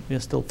Muslims.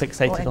 We're still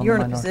fixated on the minority. You're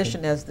in a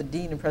position as the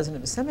dean and president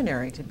of a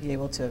seminary to be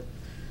able to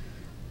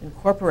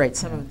incorporate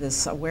some of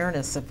this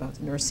awareness of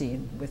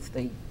Nursi with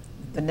the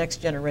next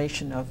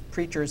generation of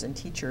preachers and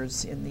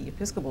teachers in the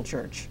Episcopal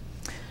Church.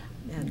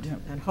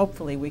 And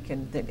hopefully we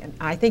can, and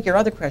I think your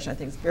other question I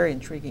think is very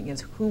intriguing,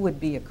 is who would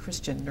be a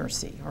Christian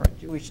Nursi or a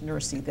Jewish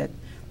Nursi that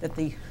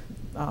the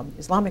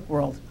Islamic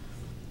world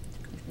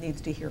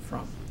needs to hear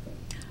from.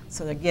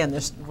 So again,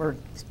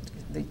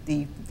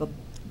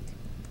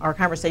 our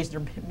conversations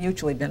are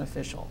mutually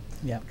beneficial,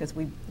 because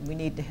we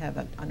need to have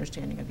an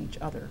understanding of each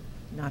other,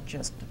 not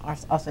just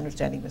us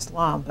understanding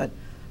Islam, but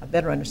a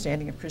better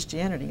understanding of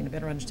Christianity and a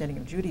better understanding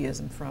of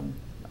Judaism from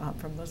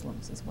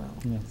Muslims as well.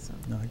 Yeah. So.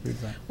 No, I agree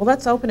with that. Well,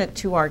 let's open it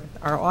to our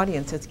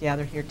audience that's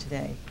gathered here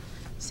today.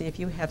 See if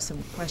you have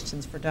some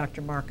questions for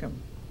Dr.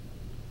 Markham.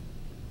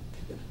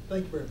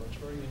 Thank you very much.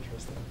 Very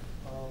interesting.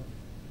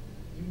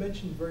 You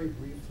mentioned very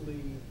briefly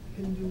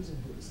Hindus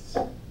and Buddhists.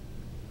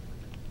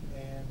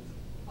 And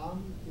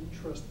I'm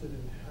interested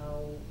in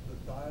how the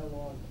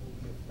dialogue will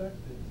be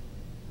affected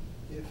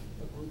if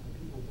a group of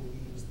people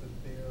believes that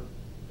their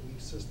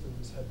belief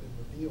systems have been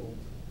revealed,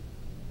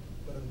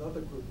 but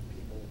another group of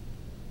people,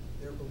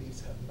 their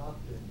beliefs have not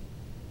been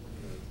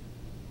revealed.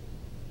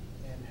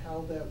 And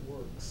how that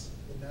works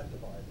in that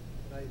divide.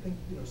 And I think,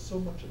 so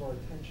much of our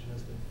attention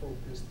has been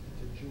focused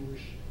into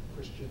Jewish,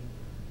 Christian,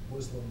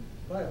 Muslim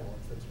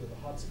dialogues. That's where the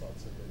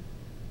hotspots have been.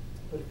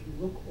 But if you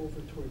look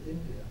over toward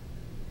India,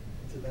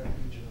 into that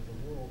region of the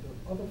world, there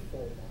are other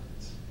fault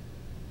lines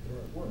that are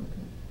at work.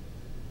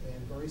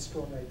 And very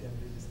strong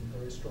identities and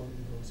very strong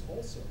egos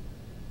also.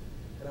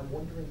 And I'm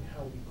wondering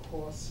how we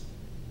cross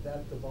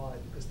that divide,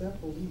 because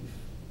that belief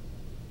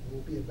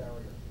will be a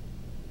barrier.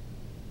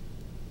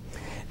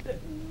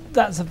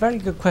 That's a very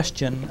good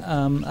question.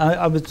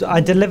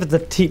 I delivered the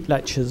Teape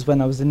lectures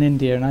when I was in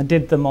India, and I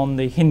did them on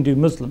the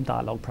Hindu-Muslim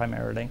dialogue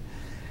primarily,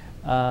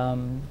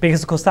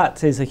 because of course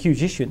that is a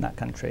huge issue in that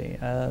country.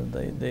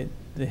 The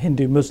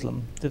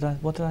Hindu-Muslim.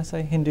 What did I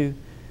say?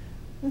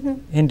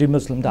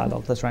 Hindu-Muslim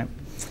dialogue. That's right.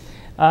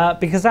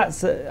 Because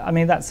that's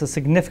a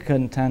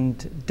significant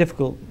and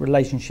difficult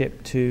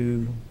relationship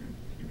to.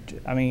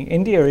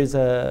 India is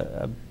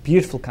a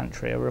beautiful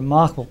country, a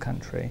remarkable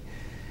country.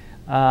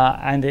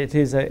 And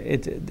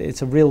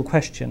it's a real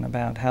question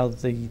about how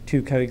the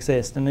two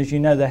coexist. And as you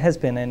know, there has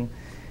been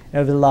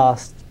over the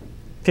last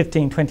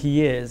 15, 20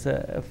 years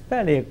a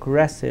fairly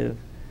aggressive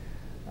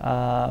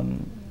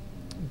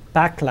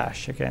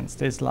backlash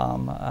against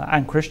Islam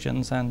and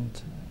Christians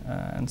and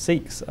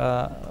Sikhs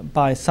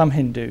by some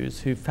Hindus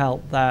who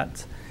felt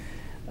that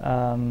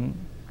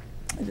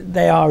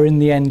they are in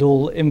the end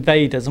all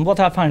invaders. And what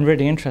I find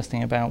really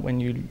interesting about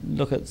when you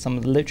look at some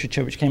of the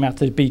literature which came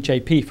out of the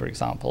BJP, for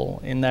example,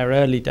 in their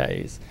early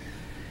days,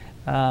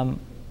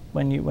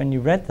 when you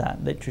read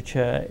that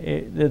literature,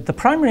 the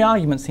primary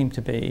argument seemed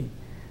to be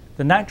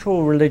the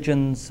natural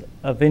religions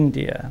of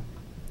India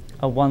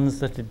are ones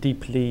that are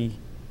deeply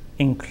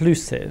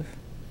inclusive.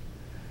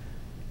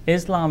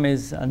 Islam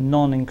is a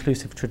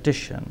non-inclusive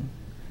tradition,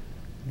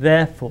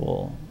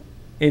 therefore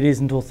it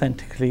isn't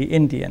authentically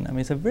Indian.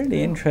 It's a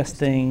really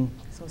interesting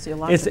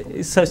sociological.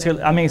 It's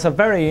a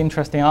very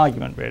interesting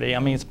argument, really.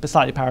 It's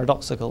slightly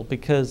paradoxical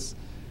because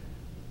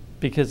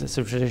it's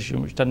a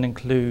tradition which doesn't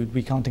include.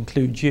 We can't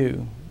include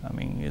you.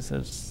 It's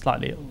a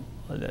slightly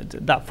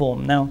that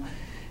form. Now,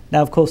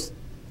 of course,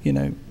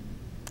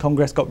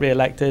 Congress got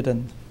re-elected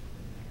and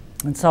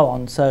so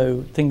on.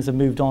 So things have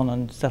moved on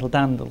and settled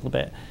down a little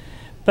bit.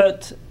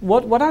 But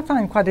what I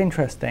find quite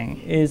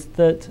interesting is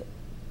that.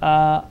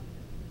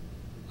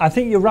 I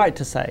think you're right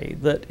to say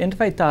that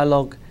interfaith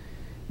dialogue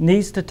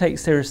needs to take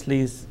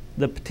seriously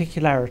the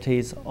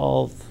particularities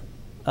of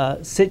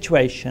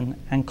situation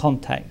and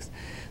context.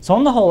 So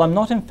on the whole, I'm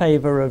not in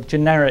favour of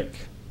generic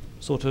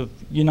sort of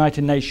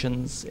United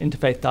Nations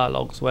interfaith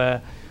dialogues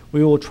where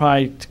we all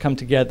try to come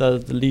together,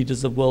 the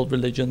leaders of world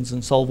religions,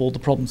 and solve all the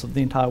problems of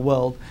the entire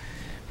world.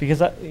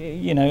 Because,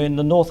 in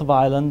the north of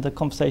Ireland, the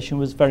conversation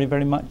was very,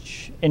 very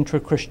much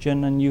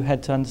intra-Christian, and you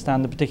had to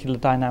understand the particular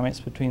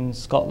dynamics between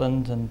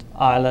Scotland and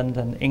Ireland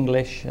and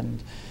English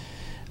and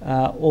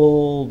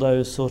all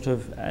those sort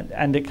of,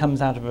 and it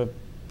comes out of a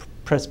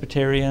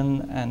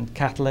Presbyterian and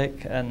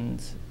Catholic,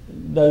 and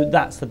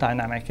that's the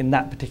dynamic in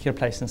that particular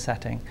place and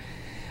setting.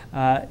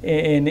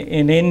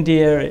 In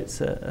India,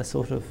 it's a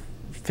sort of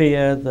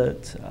fear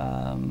that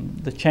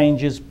the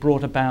changes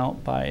brought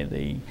about by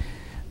the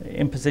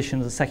imposition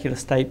of the secular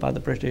state by the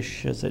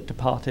British as it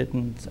departed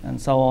and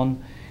so on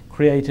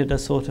created a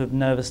sort of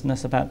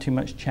nervousness about too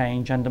much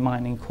change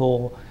undermining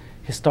core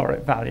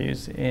historic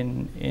values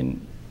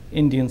in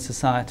Indian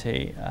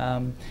society,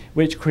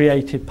 which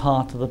created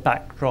part of the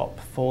backdrop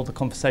for the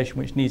conversation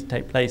which needs to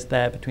take place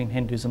there between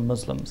Hindus and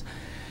Muslims.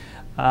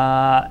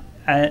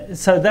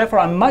 So therefore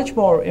I'm much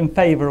more in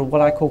favour of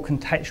what I call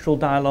contextual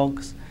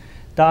dialogues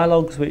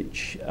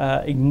which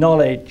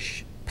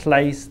acknowledge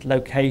place,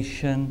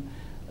 location,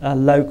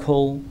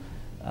 local,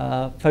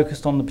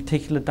 focused on the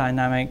particular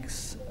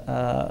dynamics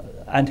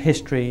and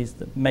histories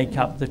that make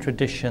up the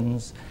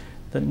traditions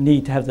that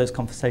need to have those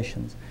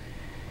conversations.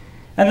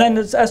 And then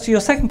as to your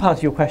second part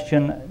of your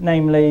question,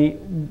 namely,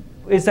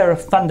 is there a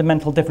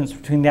fundamental difference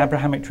between the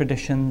Abrahamic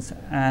traditions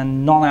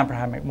and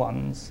non-Abrahamic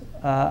ones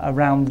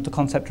around the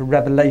concept of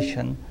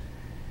revelation?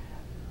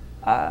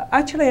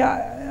 Actually,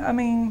 I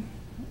mean,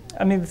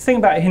 the thing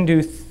about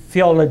Hindu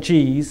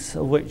theologies,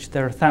 of which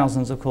there are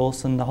thousands, of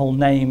course, and the whole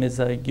name is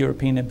a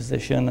European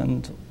imposition,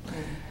 and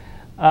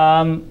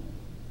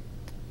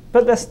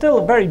but there's still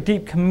a very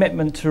deep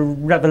commitment to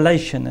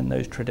revelation in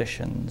those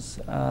traditions.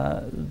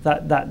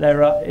 That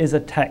there is a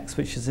text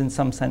which is in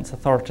some sense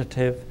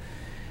authoritative,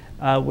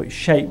 which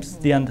shapes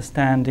the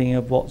understanding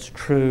of what's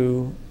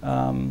true.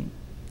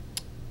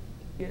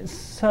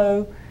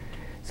 So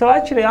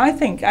actually, I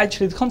think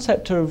the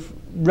concept of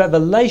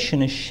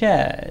revelation is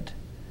shared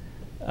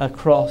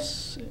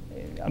across,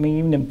 I mean,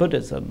 even in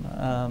Buddhism,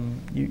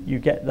 you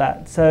get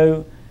that.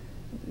 So,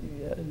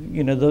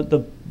 you know, the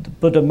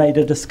Buddha made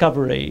a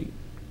discovery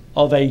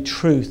of a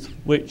truth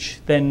which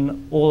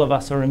then all of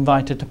us are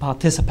invited to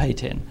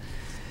participate in.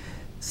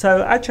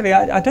 So actually,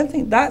 I don't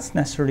think that's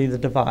necessarily the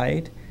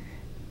divide.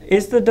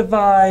 Is the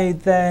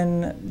divide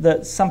then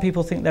that some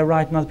people think they're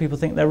right and other people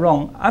think they're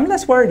wrong? I'm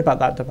less worried about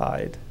that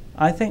divide.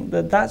 I think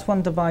that that's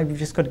one divide we've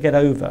just got to get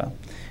over.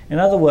 In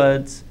other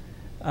words,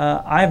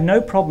 I have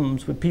no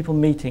problems with people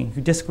meeting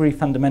who disagree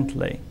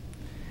fundamentally.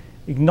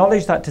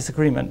 Acknowledge that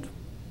disagreement,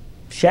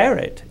 share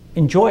it,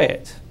 enjoy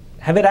it,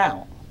 have it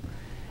out,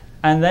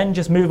 and then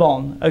just move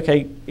on.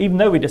 Okay, even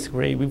though we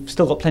disagree, we've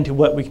still got plenty of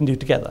work we can do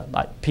together,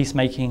 like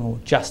peacemaking or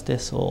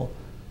justice or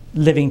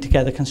living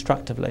together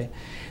constructively.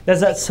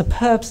 There's that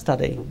superb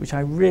study, which I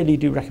really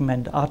do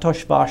recommend,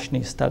 Artosh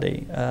Varshni's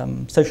study,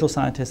 social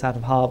scientist out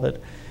of Harvard.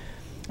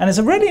 And it's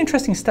a really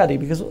interesting study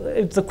because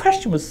the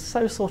question was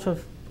so sort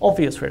of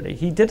obvious, really.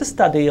 He did a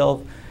study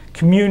of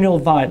communal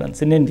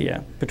violence in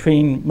India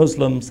between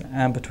Muslims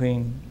and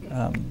between,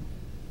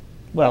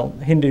 well,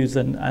 Hindus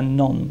and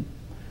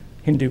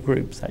non-Hindu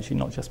groups, actually,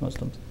 not just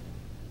Muslims.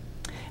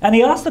 And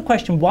he asked the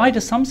question, why do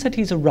some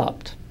cities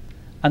erupt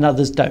and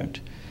others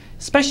don't?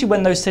 Especially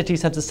when those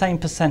cities have the same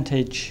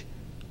percentage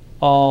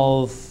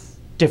of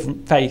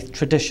different faith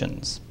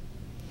traditions.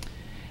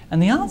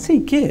 And the answer he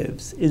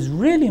gives is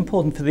really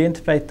important for the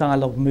interfaith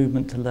dialogue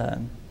movement to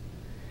learn.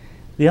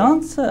 The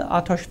answer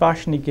Artosh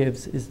Varshni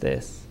gives is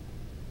this: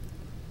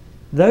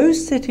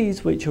 those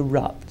cities which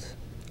erupt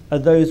are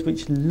those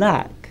which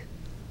lack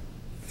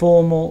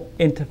formal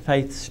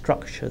interfaith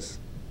structures.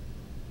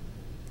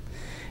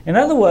 In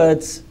other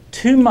words,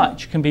 too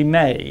much can be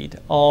made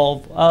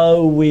of,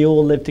 oh, we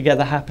all live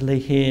together happily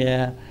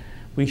here,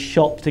 we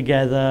shop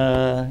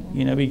together,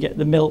 you know, we get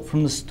the milk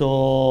from the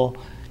store,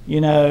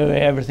 you know,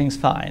 everything's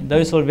fine.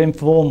 Those sort of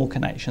informal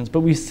connections.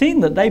 But we've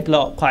seen that they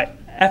blow up quite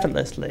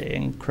effortlessly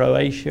in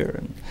Croatia,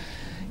 and,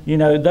 you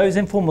know, those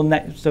informal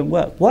networks don't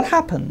work. What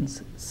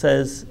happens,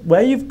 says,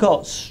 where you've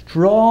got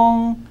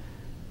strong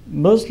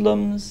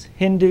Muslims,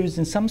 Hindus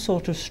in some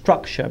sort of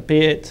structure, be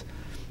it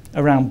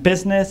around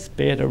business,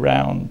 be it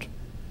around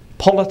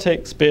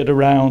politics, be it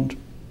around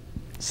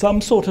some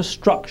sort of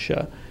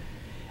structure,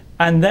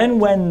 and then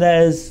when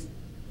there's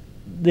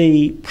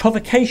the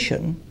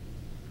provocation,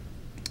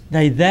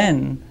 they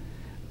then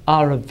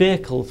are a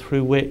vehicle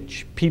through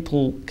which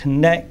people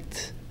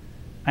connect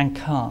and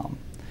calm.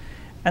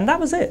 And that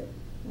was it.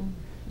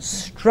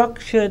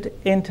 Structured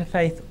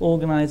interfaith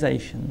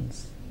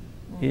organizations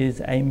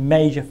is a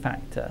major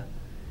factor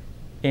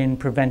in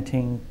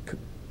preventing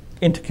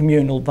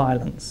intercommunal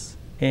violence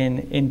in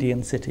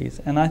Indian cities.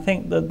 And I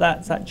think that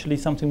that's actually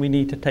something we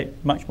need to take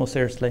much more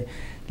seriously.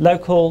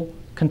 Local,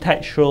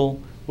 contextual,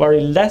 worry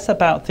less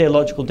about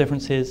theological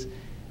differences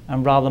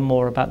and rather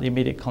more about the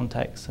immediate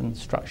context and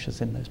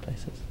structures in those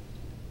places.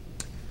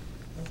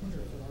 I wonder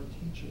if in our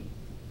teaching,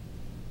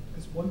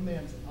 because one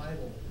man's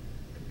idol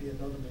could be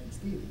another man's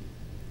deity,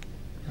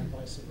 and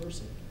vice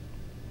versa,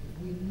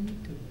 if we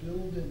need to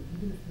build in,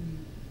 even if we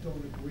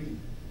don't agree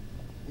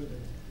with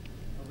it,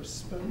 a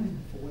respect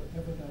for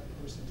whatever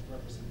that person's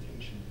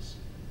representation is.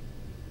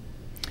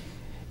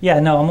 Yeah,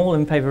 no, I'm all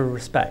in favor of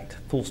respect,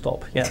 full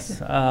stop,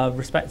 yes.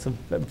 Respect's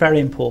very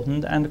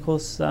important, and of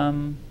course,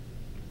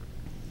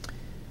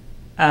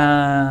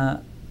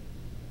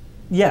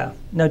 yeah,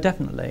 no,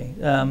 definitely.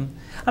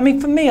 I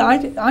mean, for me,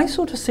 I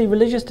sort of see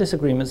religious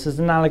disagreements as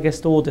analogous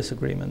to all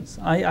disagreements.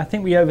 I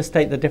think we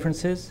overstate the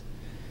differences.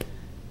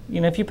 You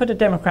know, if you put a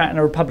Democrat and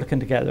a Republican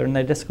together and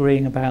they're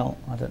disagreeing about,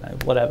 I don't know,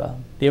 whatever,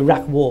 the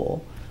Iraq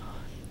War,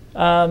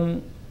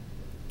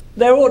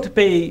 there ought to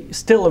be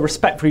still a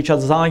respect for each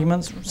other's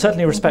arguments,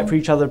 certainly a respect for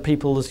each other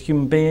people as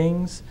human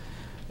beings.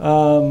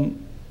 You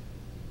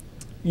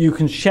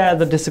can share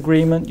the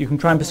disagreement, you can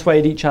try and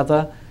persuade each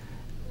other,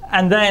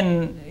 and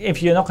then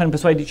if you're not going to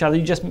persuade each other,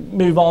 you just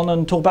move on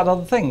and talk about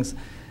other things.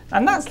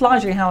 And that's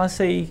largely how I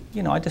see,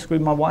 you know, I disagree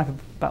with my wife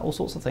about all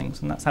sorts of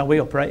things, and that's how we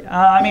operate.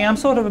 I mean, I'm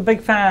sort of a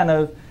big fan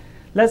of,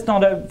 let's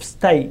not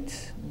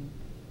overstate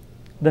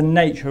the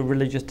nature of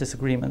religious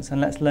disagreements,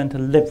 and let's learn to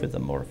live with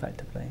them more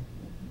effectively.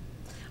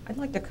 I'd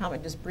like to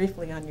comment just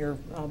briefly on your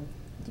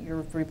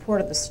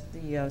report of the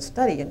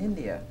study in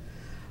India,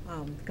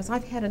 because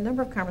I've had a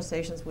number of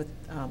conversations with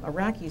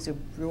Iraqis who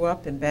grew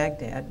up in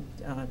Baghdad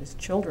as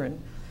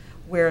children,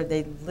 where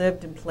they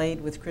lived and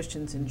played with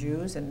Christians and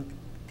Jews, and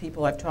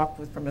people I've talked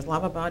with from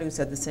Islamabad who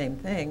said the same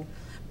thing.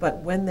 But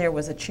when there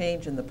was a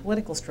change in the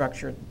political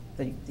structure,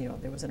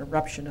 there was an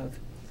eruption of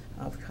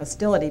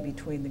hostility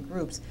between the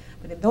groups.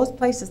 But in those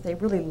places, they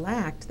really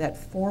lacked that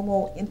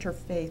formal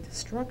interfaith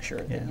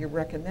structure that you're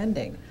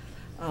recommending.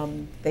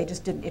 They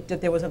just didn't,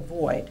 there was a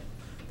void.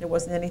 There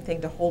wasn't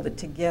anything to hold it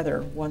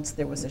together once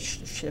there was a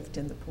shift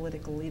in the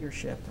political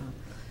leadership.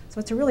 So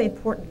it's a really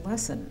important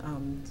lesson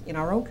in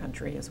our own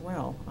country as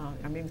well.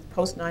 I mean,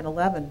 post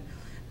 9/11,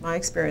 my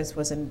experience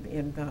was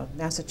in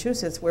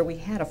Massachusetts, where we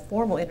had a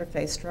formal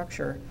interfaith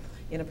structure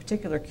in a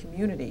particular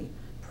community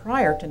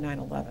prior to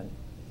 9/11.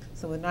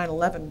 So when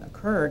 9/11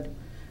 occurred,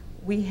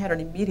 we had an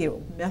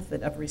immediate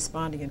method of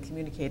responding and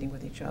communicating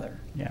with each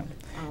other. Yeah.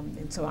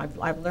 And so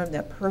I've learned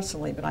that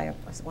personally, but I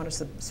want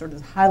to sort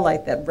of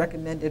highlight that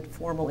recommended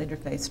formal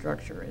interfaith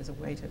structure as a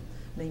way to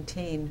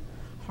maintain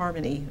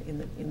harmony in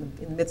the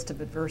midst of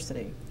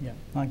adversity. Yeah,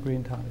 I agree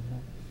entirely with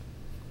that.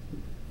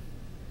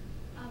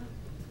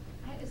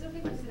 Is it okay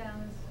if I sit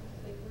down?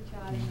 Like we're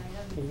chatting.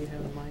 Can you have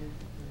a mic?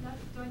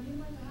 Do I need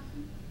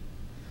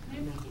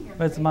a mic?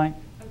 Where's the mic?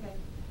 Okay.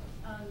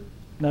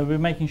 No, we're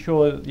making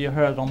sure you're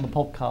heard on the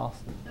podcast.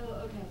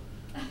 Oh, okay.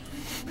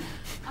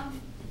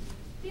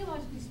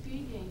 Theologically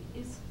speaking,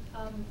 it's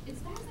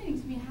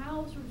fascinating to me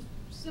how sort of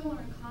similar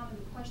and common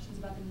the questions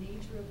about the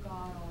nature of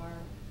God are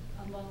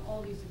among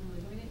all these different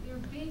religions. I mean, there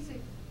are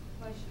basic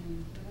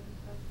questions.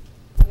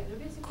 Okay, there are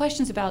basic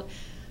questions about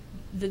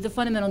the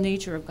fundamental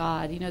nature of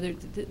God. You know,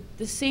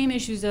 the same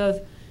issues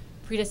of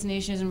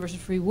predestinationism versus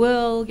free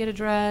will get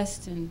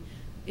addressed, and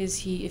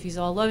if he's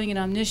all loving and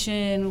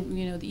omniscient,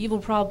 you know, the evil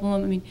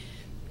problem. I mean,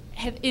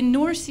 in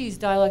Nursi's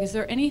dialogue, is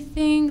there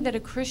anything that a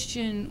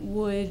Christian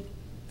would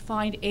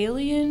find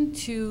alien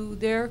to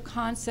their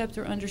concept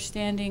or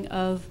understanding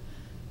of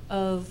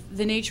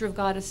the nature of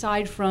God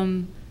aside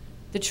from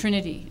the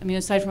Trinity? I mean,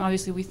 aside from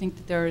obviously we think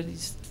that there are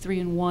these three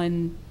in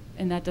one,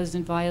 and that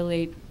doesn't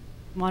violate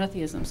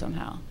monotheism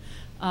somehow.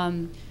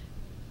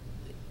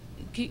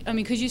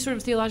 Could you sort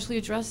of theologically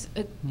address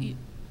it?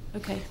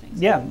 Okay, thanks.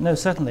 Yeah, no,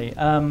 certainly.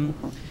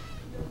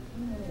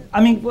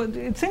 I mean, well,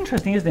 it's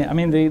interesting, isn't it? I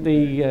mean,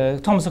 the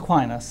Thomas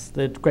Aquinas,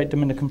 the great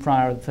Dominican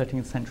friar of the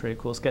 13th century, of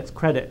course, gets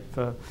credit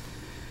for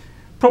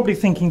probably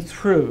thinking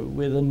through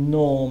with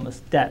enormous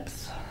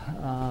depth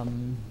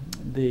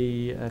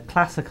the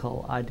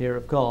classical idea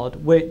of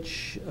God,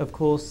 which, of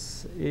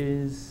course,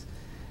 is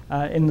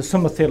in the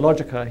Summa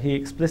Theologica, he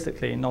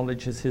explicitly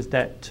acknowledges his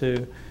debt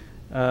to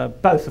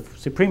both,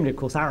 supremely, of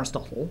course,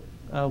 Aristotle,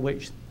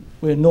 which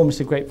we're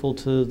enormously grateful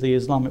to the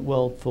Islamic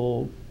world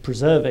for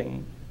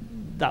preserving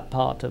that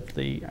part of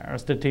the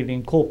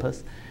Aristotelian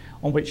corpus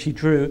on which he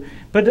drew,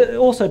 but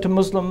also to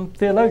Muslim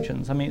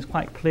theologians. I mean, it's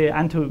quite clear,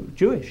 and to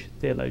Jewish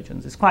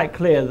theologians, it's quite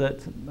clear that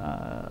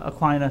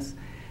Aquinas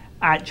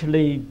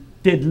actually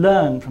did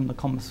learn from the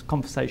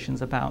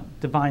conversations about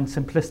divine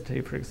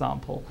simplicity, for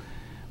example,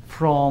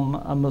 from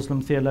a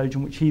Muslim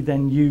theologian, which he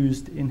then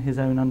used in his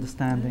own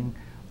understanding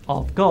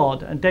of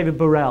God. And David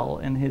Burrell,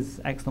 in his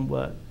excellent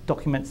work,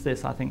 documents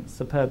this, I think,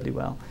 superbly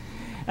well.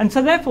 And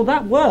so therefore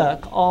that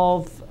work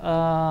of,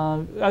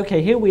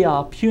 okay, here we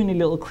are, puny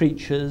little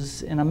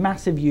creatures in a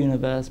massive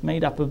universe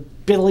made up of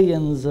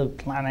billions of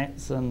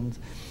planets and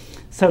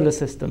solar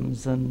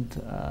systems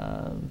and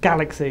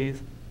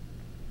galaxies,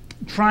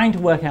 trying to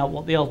work out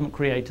what the ultimate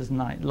creator's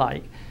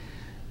like.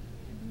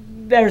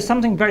 There is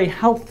something very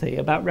healthy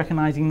about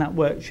recognizing that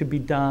work should be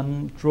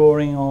done,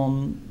 drawing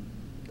on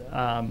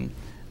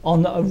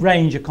a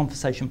range of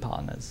conversation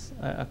partners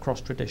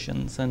across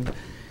traditions.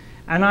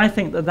 And I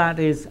think that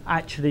is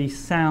actually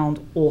sound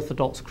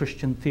Orthodox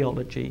Christian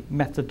theology,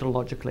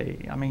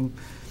 methodologically. I mean,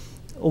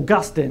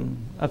 Augustine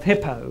of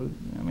Hippo,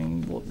 I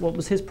mean, what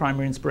was his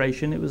primary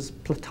inspiration? It was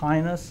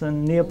Plotinus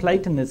and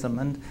Neoplatonism.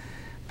 And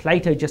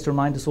Plato, just to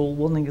remind us all,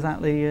 wasn't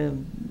exactly,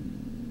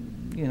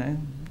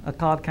 a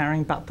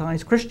card-carrying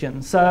baptized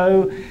Christian.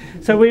 So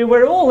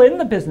we're all in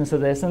the business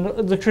of this,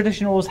 and the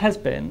tradition always has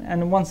been,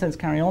 and in one sense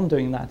carrying on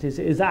doing that is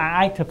an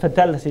act of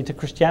fidelity to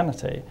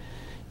Christianity.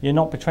 You're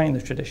not betraying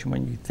the tradition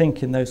when you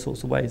think in those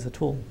sorts of ways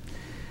at all.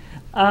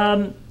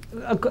 Nursi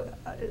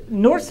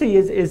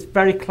is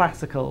very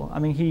classical. I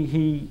mean,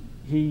 he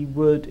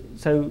would,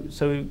 so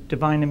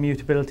divine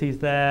immutability is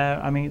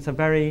there. I mean, it's a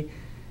very,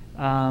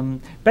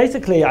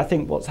 basically I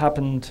think what's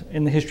happened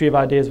in the history of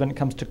ideas when it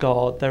comes to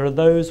God, there are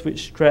those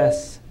which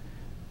stress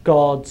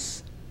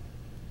God's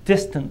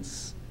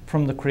distance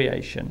from the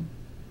creation,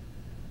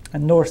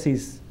 and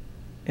Nursi's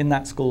in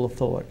that school of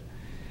thought.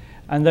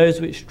 And those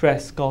which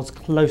stress God's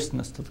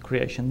closeness to the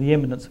creation, the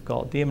immanence of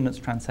God, the immanence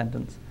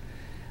transcendence.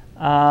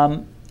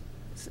 And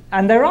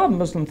there are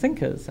Muslim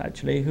thinkers,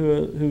 actually,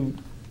 who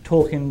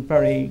talk in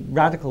very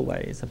radical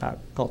ways about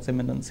God's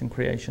immanence in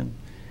creation.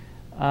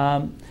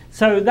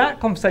 So that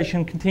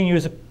conversation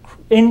continues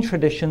in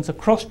traditions,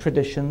 across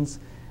traditions,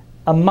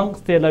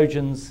 amongst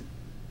theologians,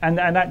 and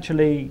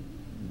actually,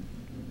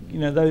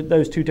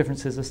 those two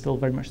differences are still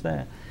very much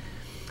there.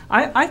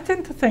 I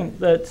tend to think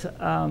that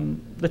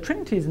the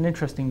Trinity is an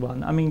interesting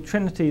one. I mean,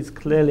 Trinity is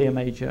clearly a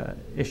major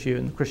issue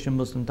in the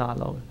Christian-Muslim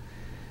dialogue.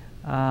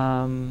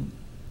 And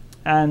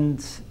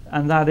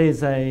that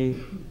is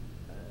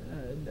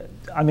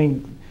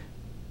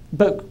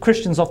but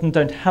Christians often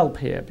don't help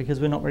here because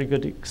we're not very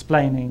good at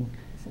explaining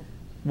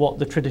what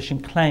the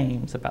tradition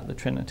claims about the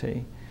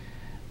Trinity.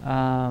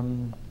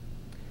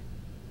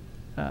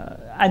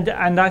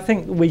 And I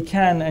think we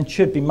can and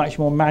should be much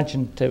more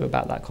imaginative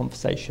about that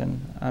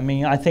conversation. I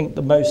mean, I think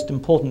the most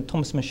important,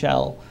 Thomas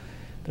Michel,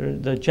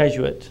 the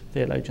Jesuit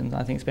theologian,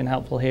 I think it's been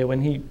helpful here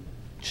when he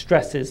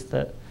stresses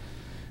that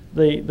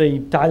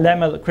the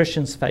dilemma that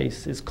Christians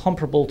face is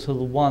comparable to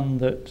the one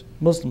that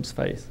Muslims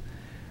face.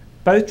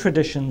 Both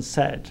traditions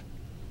said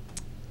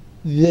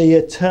the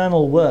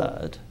eternal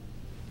word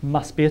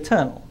must be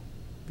eternal,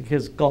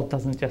 because God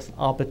doesn't just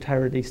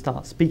arbitrarily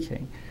start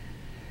speaking.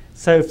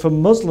 So for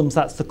Muslims,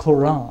 that's the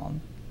Quran.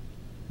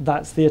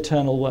 That's the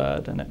eternal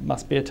word, and it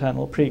must be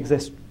eternal,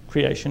 pre-exist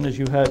creation, as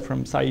you heard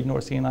from Said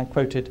Nursi and I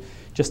quoted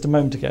just a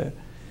moment ago.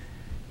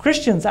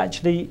 Christians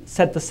actually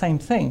said the same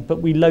thing,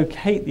 but we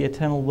locate the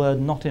eternal word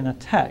not in a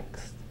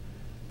text,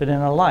 but in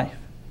a life.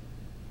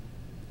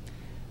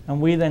 And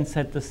we then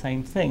said the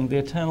same thing. The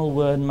eternal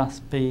word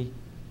must be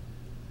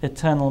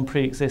eternal and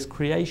pre-exist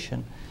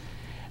creation.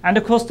 And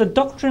of course, the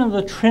doctrine of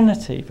the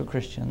Trinity for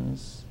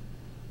Christians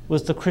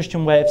was the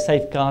Christian way of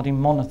safeguarding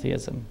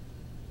monotheism.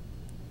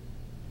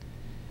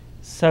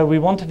 So we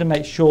wanted to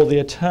make sure the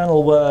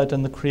eternal word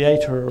and the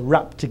creator are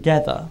wrapped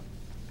together.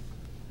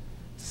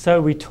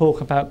 So we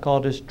talk about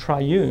God as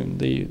triune,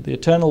 the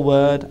eternal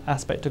word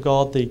aspect of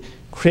God, the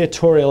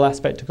creatorial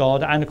aspect of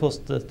God, and of course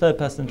the third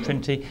person of the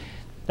Trinity,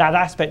 that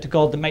aspect of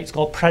God that makes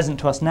God present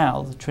to us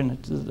now, the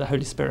Trinity, the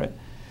Holy Spirit.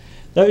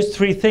 Those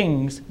three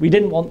things, we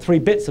didn't want three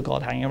bits of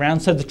God hanging around,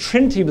 so the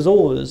Trinity was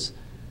always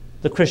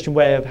the Christian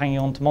way of hanging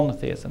on to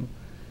monotheism.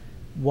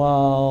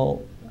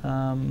 While,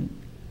 and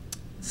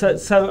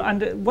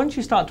once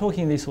you start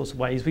talking in these sorts of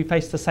ways, we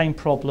face the same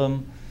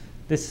problem.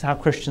 This is how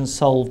Christians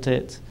solved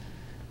it.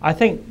 I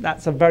think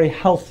that's a very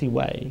healthy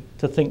way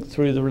to think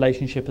through the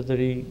relationship of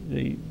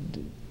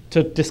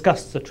to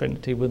discuss the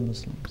Trinity with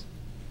Muslims.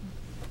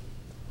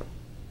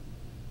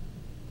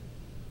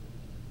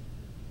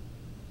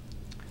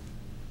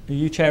 Are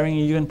you chairing?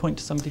 Are you going to point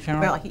to somebody,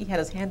 Sharon? Well, he had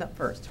his hand up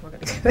first. We're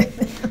going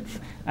to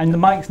and the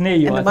mic's near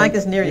you, and the mic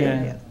is near you,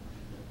 yeah. yeah.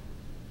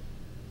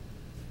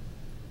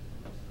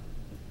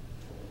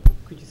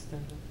 Could you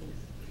stand up,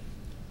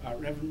 please?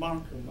 Reverend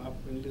Markham,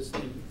 I've been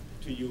listening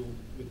to you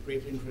with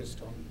great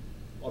interest on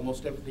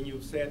almost everything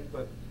you've said,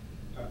 but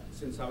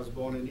since I was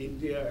born in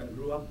India and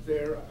grew up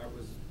there, I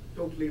was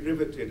totally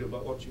riveted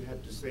about what you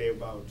had to say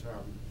about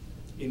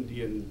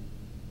Indian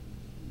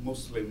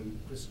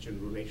Muslim-Christian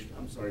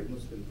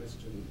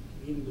Muslim-Christian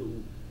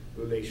Hindu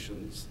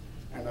relations.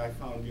 And I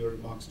found your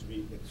remarks to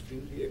be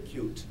extremely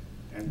acute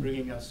and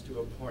bringing us to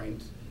a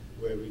point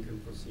where we can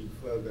proceed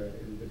further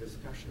in the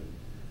discussion.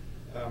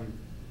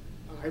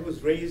 I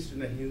was raised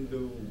in a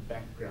Hindu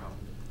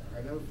background.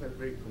 I never felt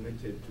very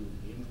committed to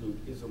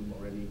Hinduism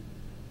or any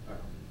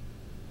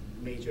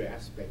major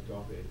aspect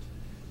of it.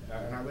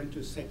 And I went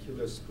to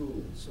secular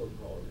schools,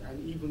 so-called,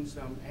 and even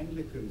some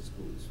Anglican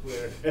schools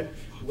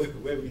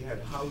where we had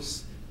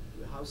house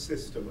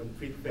system and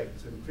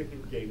prefects and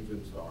cricket games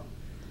and so on.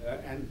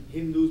 And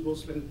Hindus,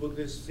 Muslims,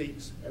 Buddhists,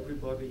 Sikhs,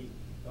 everybody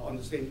on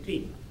the same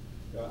team.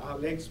 Our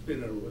leg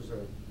spinner was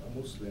a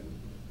Muslim,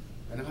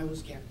 and I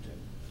was captain.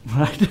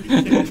 Right.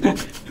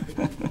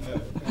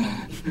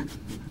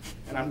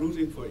 And I'm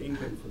rooting for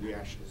England for the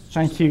Ashes.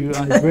 Thank you.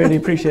 I really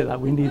appreciate that.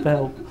 We need the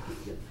help.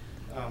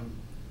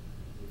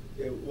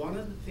 One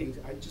of the things,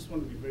 I just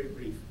want to be very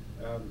brief.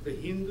 The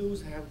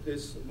Hindus have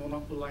this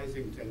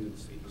monopolizing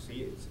tendency. You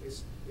see,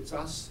 it's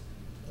us,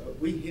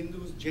 we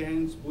Hindus,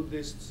 Jains,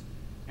 Buddhists,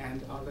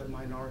 and other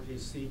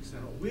minorities, Sikhs,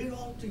 and all. We're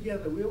all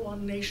together. We're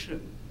one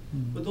nation.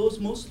 But those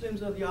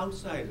Muslims are the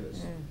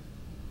outsiders.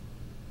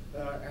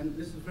 And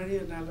this is very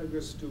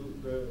analogous to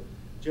the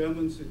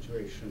German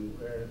situation,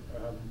 where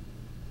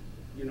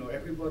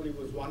everybody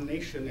was one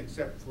nation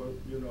except for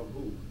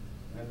who,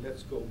 and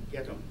let's go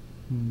get them.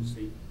 You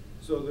see.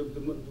 So the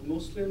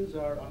Muslims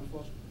are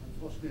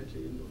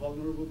unfortunately in the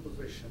vulnerable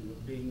position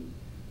of being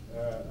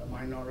a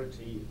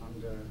minority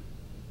under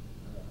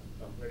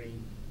a very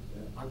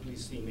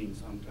ugly-seeming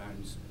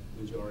sometimes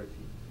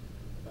majority,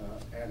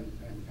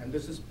 and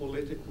this is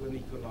political and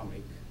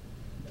economic.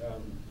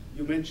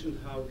 You mentioned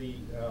how the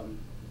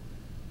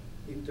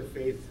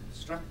interfaith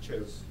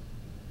structures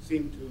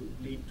seem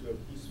to lead to a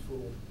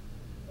peaceful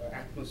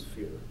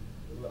atmosphere.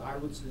 Well, I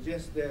would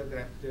suggest there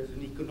that there's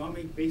an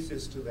economic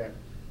basis to that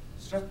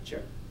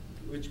structure,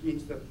 which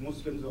means that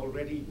Muslims are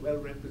already well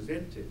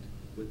represented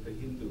with the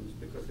Hindus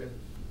because they're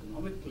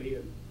economically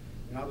and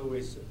in other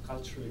ways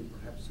culturally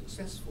perhaps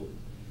successful.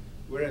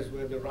 Whereas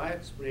where the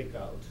riots break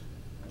out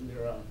and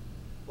there are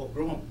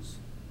pogroms,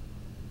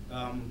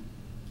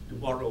 to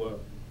borrow a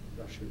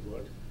Russian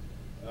word,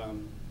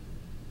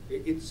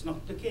 it's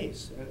not the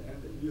case.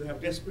 And you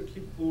have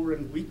desperately poor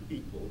and weak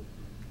people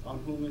on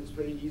whom it's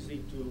very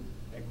easy to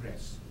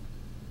aggress.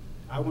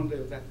 I wonder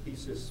if that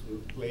thesis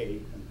will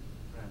play, and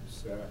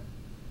perhaps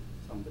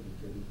somebody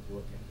can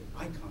work at it.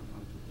 I can't,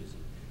 I'm too busy.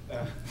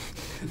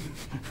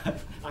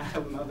 I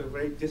have another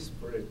very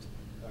disparate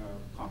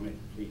comment,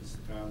 please.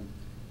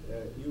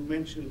 You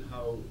mentioned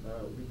how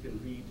we can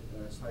read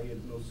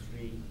Said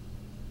Nursi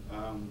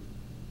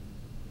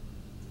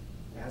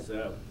as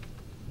a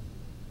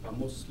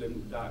Muslim,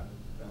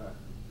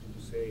 did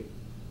you say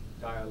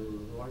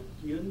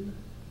dialogian?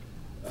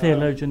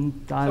 Theologian,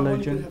 Someone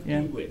you dialogian, have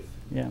yeah. tea with.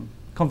 Yeah.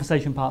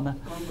 Conversation partner.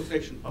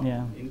 Conversation partner,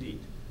 Yeah. indeed.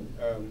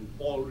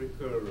 All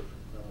recur.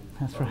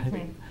 That's sort of right.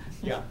 thing.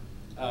 Yeah.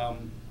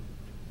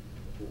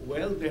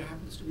 Well, there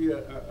happens to be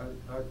a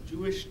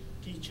Jewish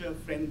teacher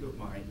friend of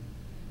mine.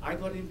 I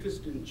got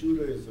interested in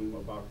Judaism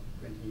about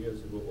 20 years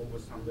ago over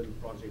some little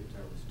project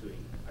I was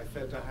doing. I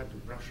felt I had to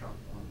brush up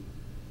on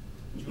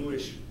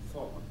Jewish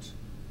thought.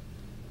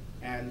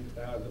 And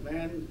the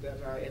man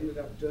that I ended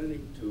up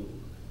turning to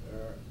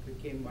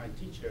became my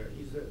teacher.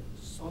 He's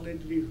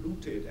solidly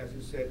rooted, as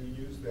you said,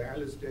 you used the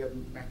Alistair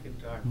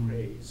McIntyre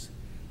phrase.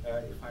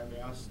 If I may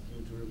ask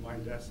you to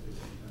remind us.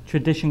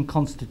 Tradition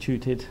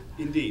constituted.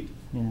 Indeed.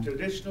 Yeah.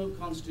 Traditional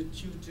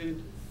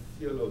constituted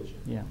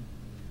theologian. Yeah.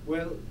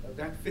 Well,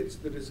 that fits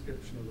the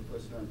description of the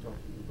person I'm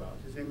talking about.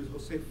 His name is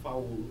Jose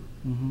Faul.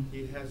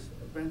 He has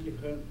apparently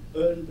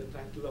earned the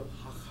title of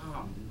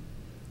Hacham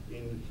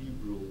in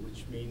Hebrew,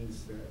 which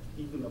means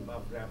even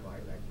above rabbi,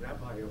 like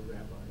rabbi of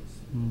rabbis.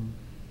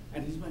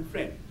 And he's my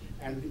friend.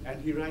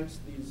 And he writes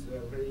these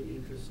very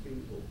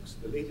interesting books,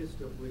 the latest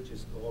of which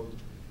is called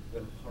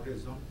The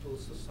Horizontal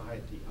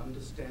Society,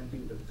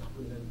 Understanding the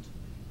Covenant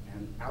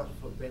and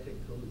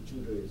Alphabetical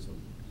Judaism.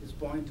 His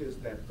point is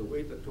that the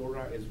way the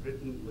Torah is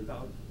written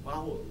without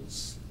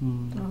vowels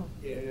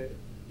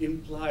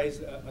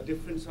implies a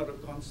different sort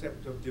of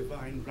concept of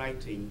divine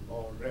writing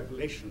or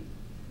revelation,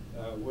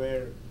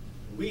 where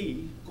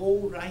we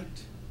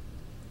co-write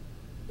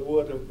the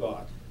Word of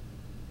God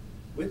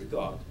with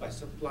God by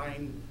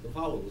supplying the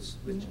vowels,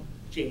 which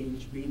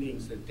change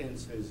meanings and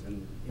tenses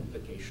and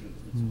implications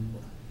and so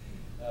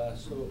forth.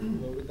 So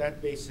with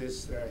that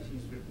basis,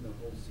 he's written a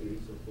whole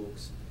series of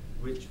books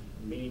which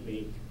may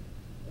make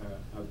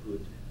a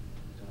good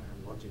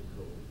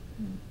dialogical,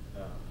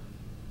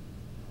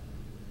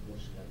 what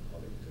should I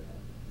call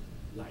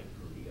it,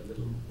 library, a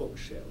little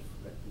bookshelf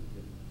that we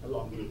can,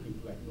 along with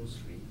people like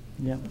Nursi,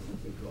 we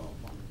can draw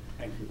upon.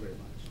 Thank you very much.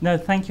 No,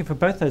 thank you for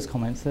both those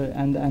comments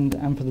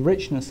and for the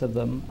richness of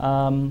them.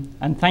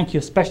 And thank you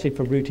especially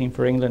for rooting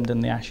for England in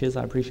the Ashes.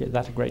 I appreciate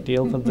that a great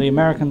deal. For the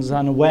Americans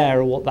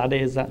unaware of what that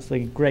is, that's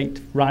the great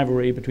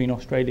rivalry between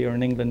Australia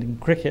and England in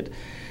cricket.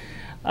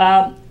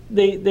 One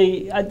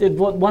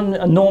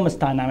enormous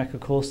dynamic, of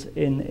course,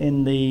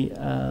 in the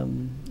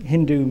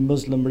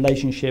Hindu-Muslim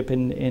relationship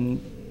in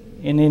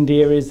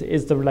India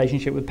is the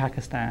relationship with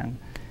Pakistan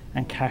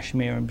and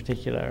Kashmir in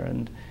particular,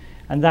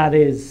 and that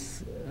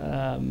is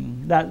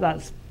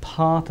that's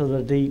part of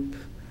the deep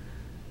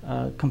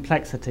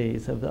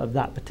complexities of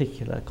that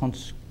particular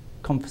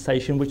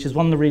conversation, which is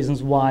one of the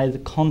reasons why the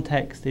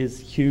context is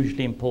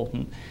hugely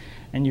important,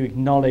 and you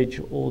acknowledge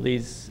all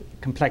these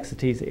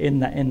complexities in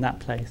that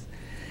place.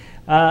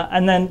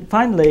 And then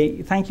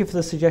finally, thank you for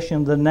the suggestion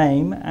of the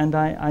name, and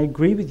I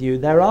agree with you.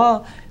 There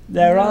are.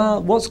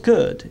 What's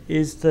good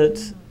is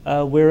that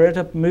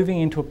we're moving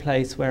into a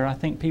place where I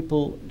think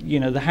people,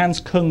 the Hans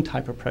Kung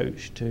type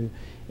approach to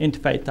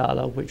interfaith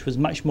dialogue, which was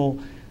much more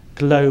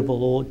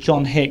global, or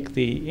John Hick,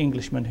 the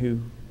Englishman who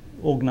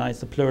organised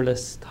the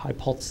pluralist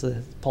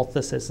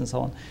hypothesis and so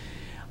on.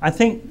 I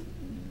think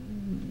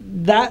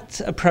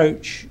that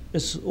approach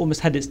has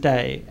almost had its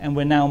day, and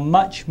we're now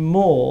much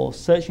more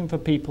searching for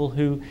people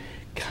who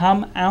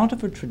come out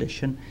of a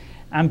tradition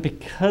and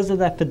because of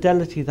their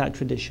fidelity to that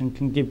tradition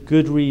can give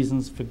good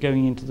reasons for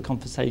going into the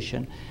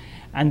conversation,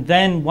 and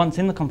then once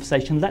in the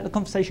conversation, let the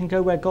conversation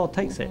go where God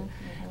takes it.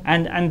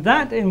 And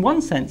that in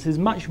one sense is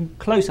much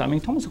closer. I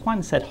mean, Thomas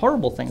Aquinas said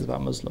horrible things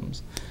about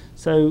Muslims,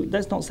 so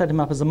let's not set him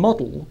up as a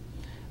model,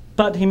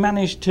 but he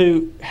managed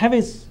to have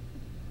his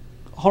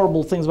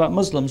horrible things about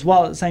Muslims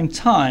while at the same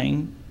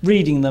time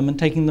reading them and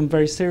taking them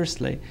very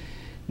seriously.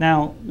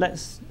 Now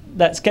let's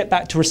get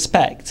back to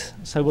respect.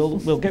 So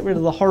we'll get rid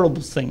of the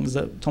horrible things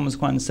that Thomas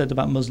Aquinas said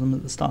about Muslims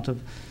at the start of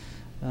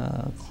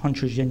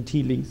Contra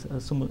Gentiles,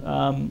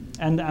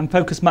 and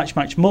focus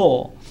much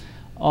more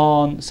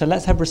on. So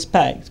let's have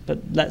respect, but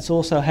let's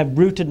also have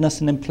rootedness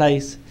and in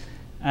place,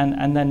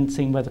 and then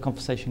seeing where the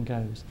conversation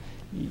goes.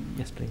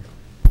 Yes, please.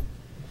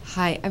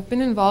 Hi, I've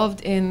been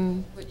involved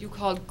in what you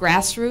called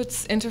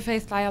grassroots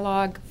interfaith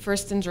dialogue,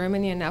 first in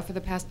Germany and now for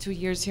the past 2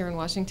 years here in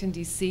Washington,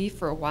 D.C.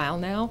 for a while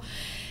now.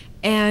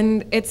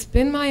 And it's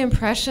been my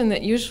impression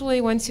that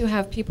usually once you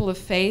have people of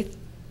faith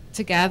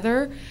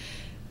together,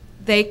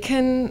 they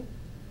can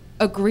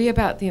agree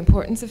about the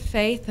importance of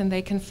faith and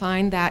they can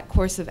find that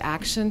course of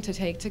action to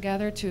take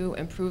together to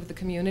improve the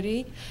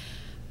community.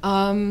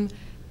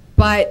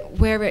 But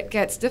where it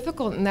gets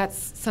difficult, and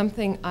that's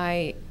something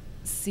I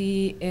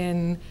see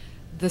in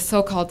the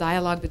so-called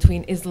dialogue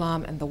between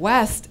Islam and the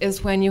West,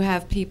 is when you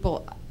have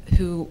people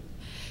who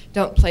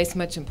don't place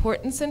much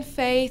importance in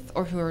faith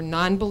or who are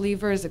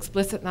non-believers,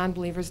 explicit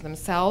non-believers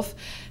themselves,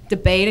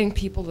 debating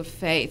people of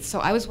faith.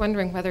 So I was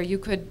wondering whether you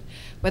could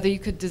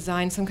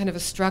design some kind of a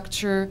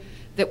structure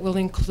that will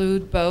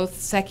include both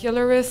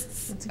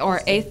secularists or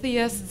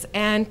atheists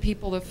and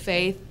people of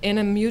faith in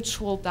a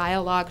mutual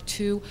dialogue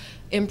to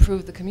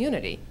improve the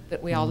community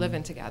that we all live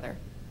in together.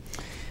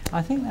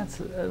 I think that's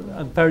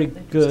a very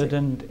good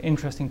and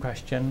interesting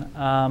question.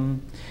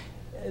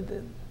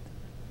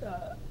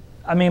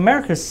 I mean,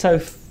 America is so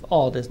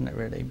odd, isn't it,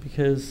 really?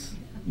 Because,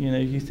 you know,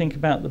 you think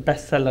about the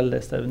bestseller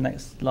list over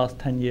the last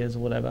 10 years or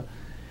whatever.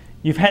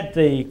 You've had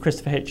the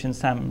Christopher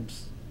Hitchens,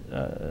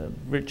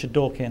 Richard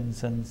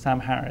Dawkins and Sam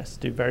Harris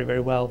do very,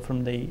 very well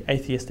from the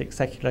atheistic,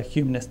 secular,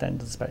 humanist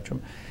end of the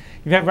spectrum.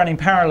 You've had running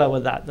parallel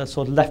with that, the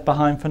sort of Left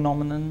Behind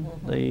phenomenon,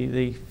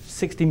 the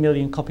 60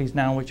 million copies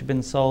now which have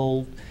been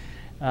sold,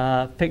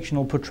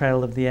 fictional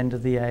portrayal of the end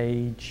of the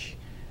age,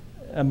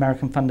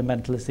 American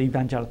fundamentalism,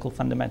 evangelical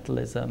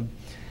fundamentalism.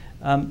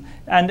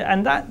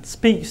 And that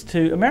speaks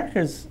to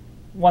America's,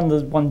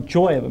 one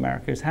joy of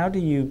America is how do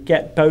you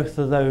get both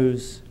of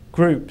those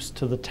groups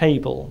to the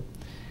table?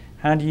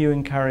 How do you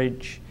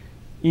encourage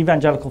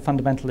evangelical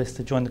fundamentalists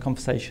to join the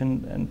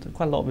conversation? And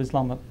quite a lot of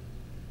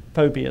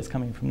Islamophobia is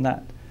coming from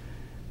that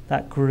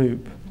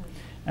group.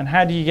 And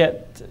how do you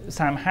get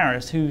Sam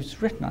Harris,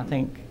 who's written, I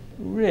think,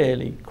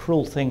 really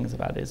cruel things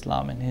about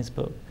Islam in his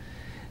book.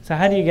 So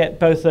how do you get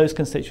both those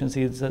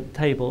constituencies at the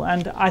table?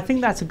 And I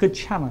think that's a good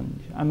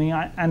challenge. I mean,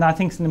 I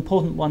think it's an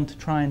important one to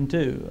try and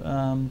do.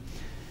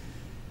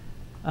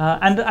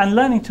 And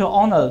learning to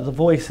honour the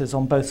voices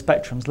on both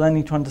spectrums,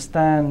 learning to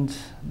understand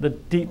the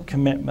deep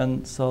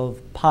commitments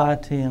of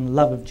piety and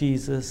love of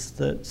Jesus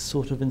that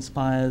sort of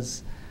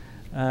inspires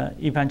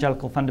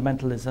evangelical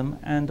fundamentalism,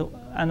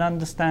 and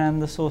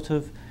understand the sort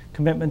of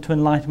commitment to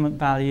Enlightenment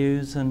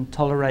values and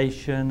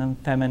toleration and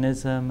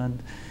feminism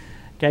and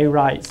gay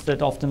rights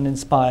that often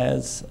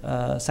inspires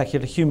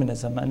secular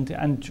humanism,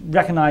 and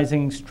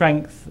recognising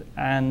strength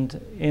and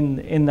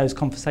in those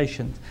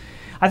conversations.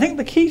 I think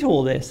the key to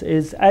all this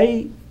is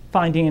A,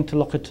 finding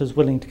interlocutors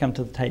willing to come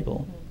to the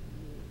table,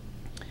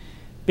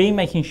 B,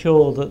 making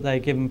sure that they're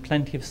given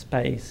plenty of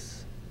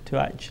space to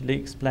actually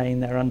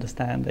explain their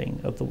understanding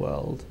of the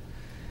world.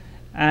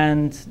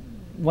 And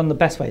one of the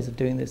best ways of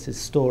doing this is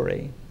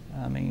story.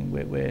 I mean,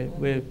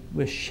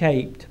 we're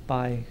shaped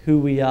by who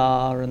we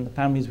are and the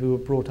families we were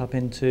brought up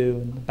into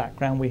and the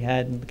background we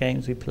had and the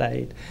games we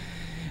played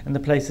and the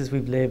places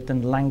we've lived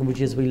and the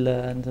languages we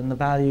learned and the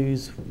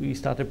values we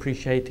started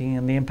appreciating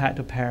and the impact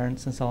of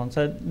parents and so on.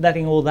 So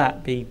letting all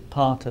that be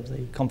part of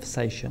the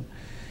conversation.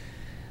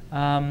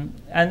 And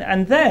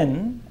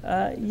then,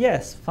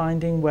 yes,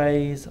 finding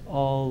ways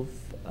of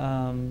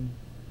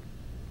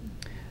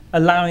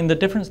allowing the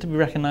difference to be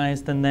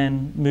recognised and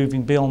then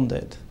moving beyond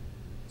it.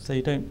 So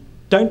you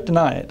don't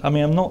deny it. I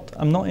mean,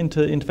 I'm not into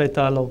interfaith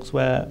dialogues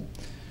where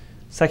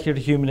secular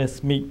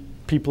humanists meet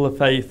people of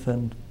faith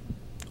and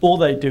all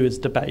they do is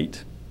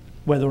debate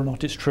whether or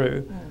not it's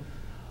true.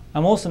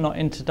 I'm also not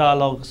into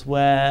dialogues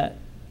where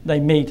they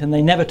meet and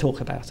they never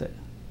talk about it.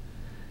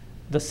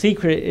 The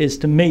secret is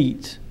to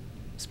meet,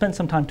 spend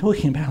some time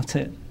talking about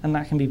it, and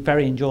that can be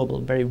very enjoyable,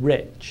 very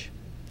rich.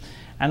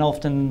 And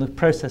often in the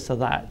process of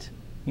that,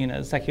 you know,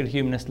 the secular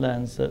humanist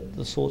learns that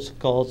the sorts of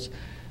gods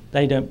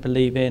they don't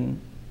believe in,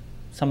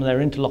 some of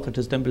their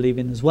interlocutors don't believe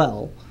in as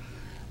well,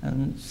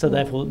 and so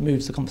therefore it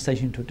moves the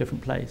conversation to a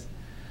different place.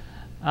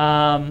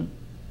 And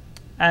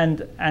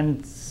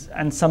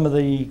some of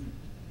the,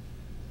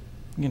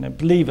 you know,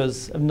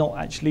 believers have not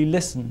actually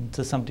listened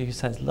to somebody who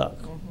says, look,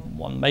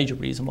 one major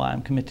reason why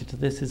I'm committed to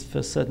this is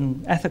for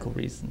certain ethical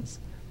reasons,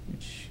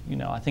 which, you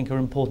know, I think are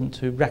important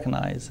to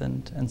recognise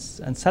and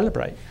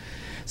celebrate.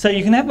 So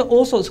you can have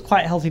all sorts of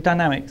quite healthy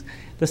dynamics.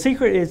 The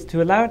secret is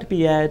to allow it to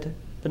be aired,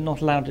 but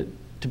not allow it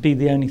to be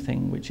the only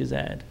thing which is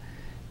aired.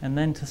 And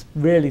then to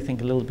really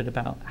think a little bit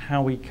about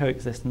how we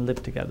coexist and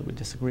live together with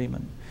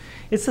disagreement.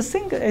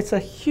 It's a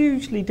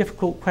hugely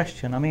difficult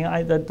question. I mean,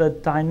 the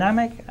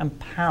dynamic and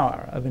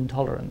power of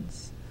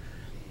intolerance,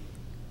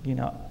 you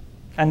know,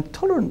 and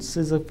tolerance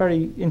is a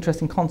very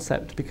interesting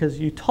concept because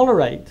you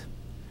tolerate,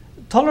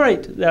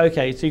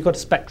 okay, so you've got a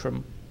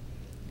spectrum.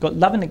 You've got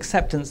love and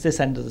acceptance this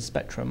end of the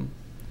spectrum.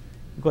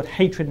 You've got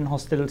hatred and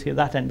hostility at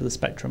that end of the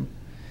spectrum.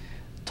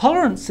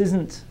 Tolerance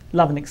isn't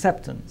love and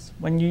acceptance.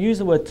 When you use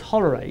the word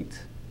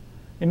tolerate,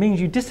 it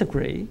means you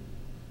disagree,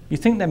 you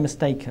think they're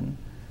mistaken,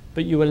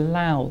 but you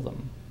allow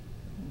them.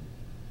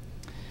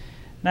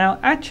 Now,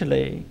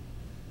 actually,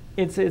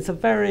 it's a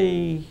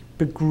very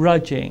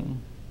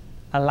begrudging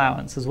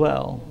allowance as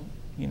well.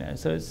 You know,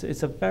 so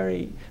it's a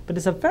very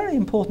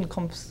important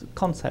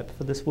concept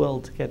for this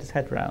world to get its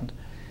head around.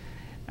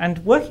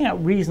 And working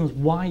out reasons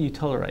why you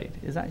tolerate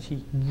is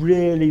actually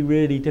really,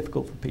 really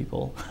difficult for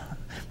people.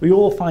 We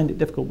all find it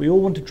difficult. We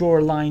all want to draw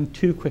a line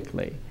too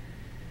quickly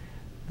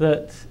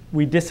that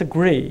we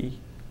disagree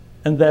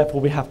and therefore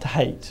we have to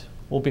hate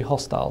or be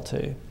hostile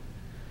to.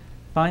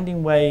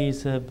 Finding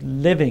ways of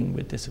living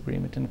with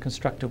disagreement in a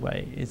constructive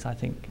way is, I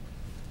think,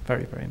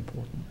 very, very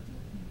important.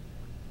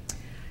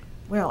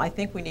 Well, I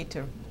think we need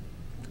to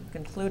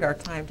conclude our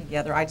time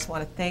together. I just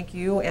want to thank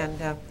you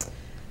and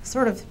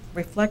sort of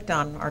reflect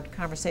on our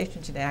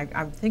conversation today.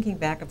 I'm thinking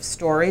back of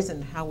stories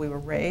and how we were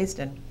raised,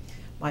 and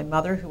my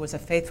mother, who was a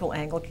faithful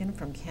Anglican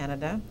from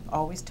Canada,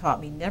 always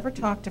taught me never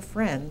talk to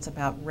friends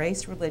about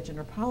race, religion,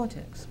 or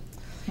politics.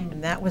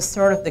 And that was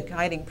sort of the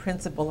guiding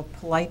principle of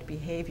polite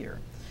behavior.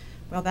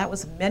 Well, that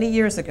was many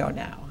years ago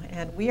now,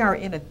 and we are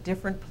in a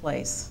different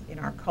place in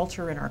our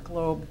culture, in our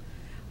globe.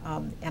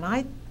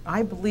 And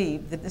I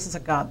believe that this is a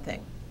God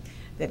thing,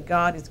 that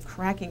God is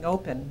cracking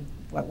open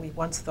what we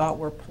once thought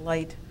were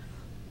polite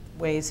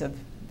ways of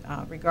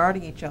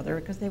regarding each other,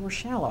 because they were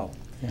shallow.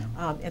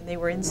 Yeah. And they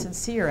were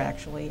insincere,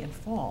 actually, and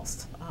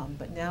false.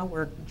 But now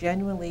we're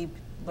genuinely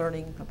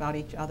learning about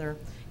each other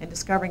and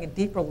discovering a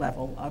deeper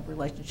level of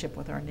relationship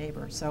with our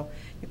neighbor. So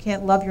you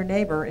can't love your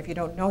neighbor if you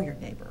don't know your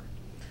neighbor.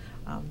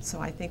 So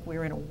I think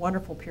we're in a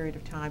wonderful period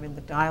of time in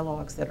the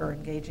dialogues that are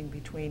engaging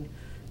between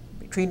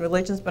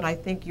religions, but I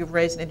think you've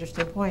raised an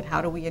interesting point.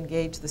 How do we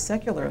engage the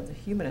secular, the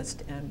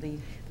humanist, and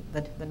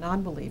the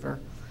non-believer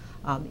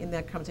in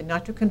that conversation?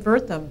 Not to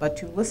convert them, but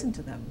to listen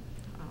to them.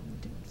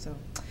 So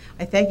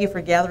I thank you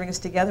for gathering us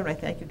together, and I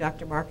thank you,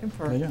 Dr. Markham,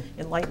 for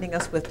enlightening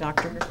us with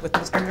Mr.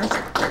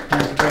 Nursi.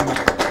 Thank you very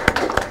much.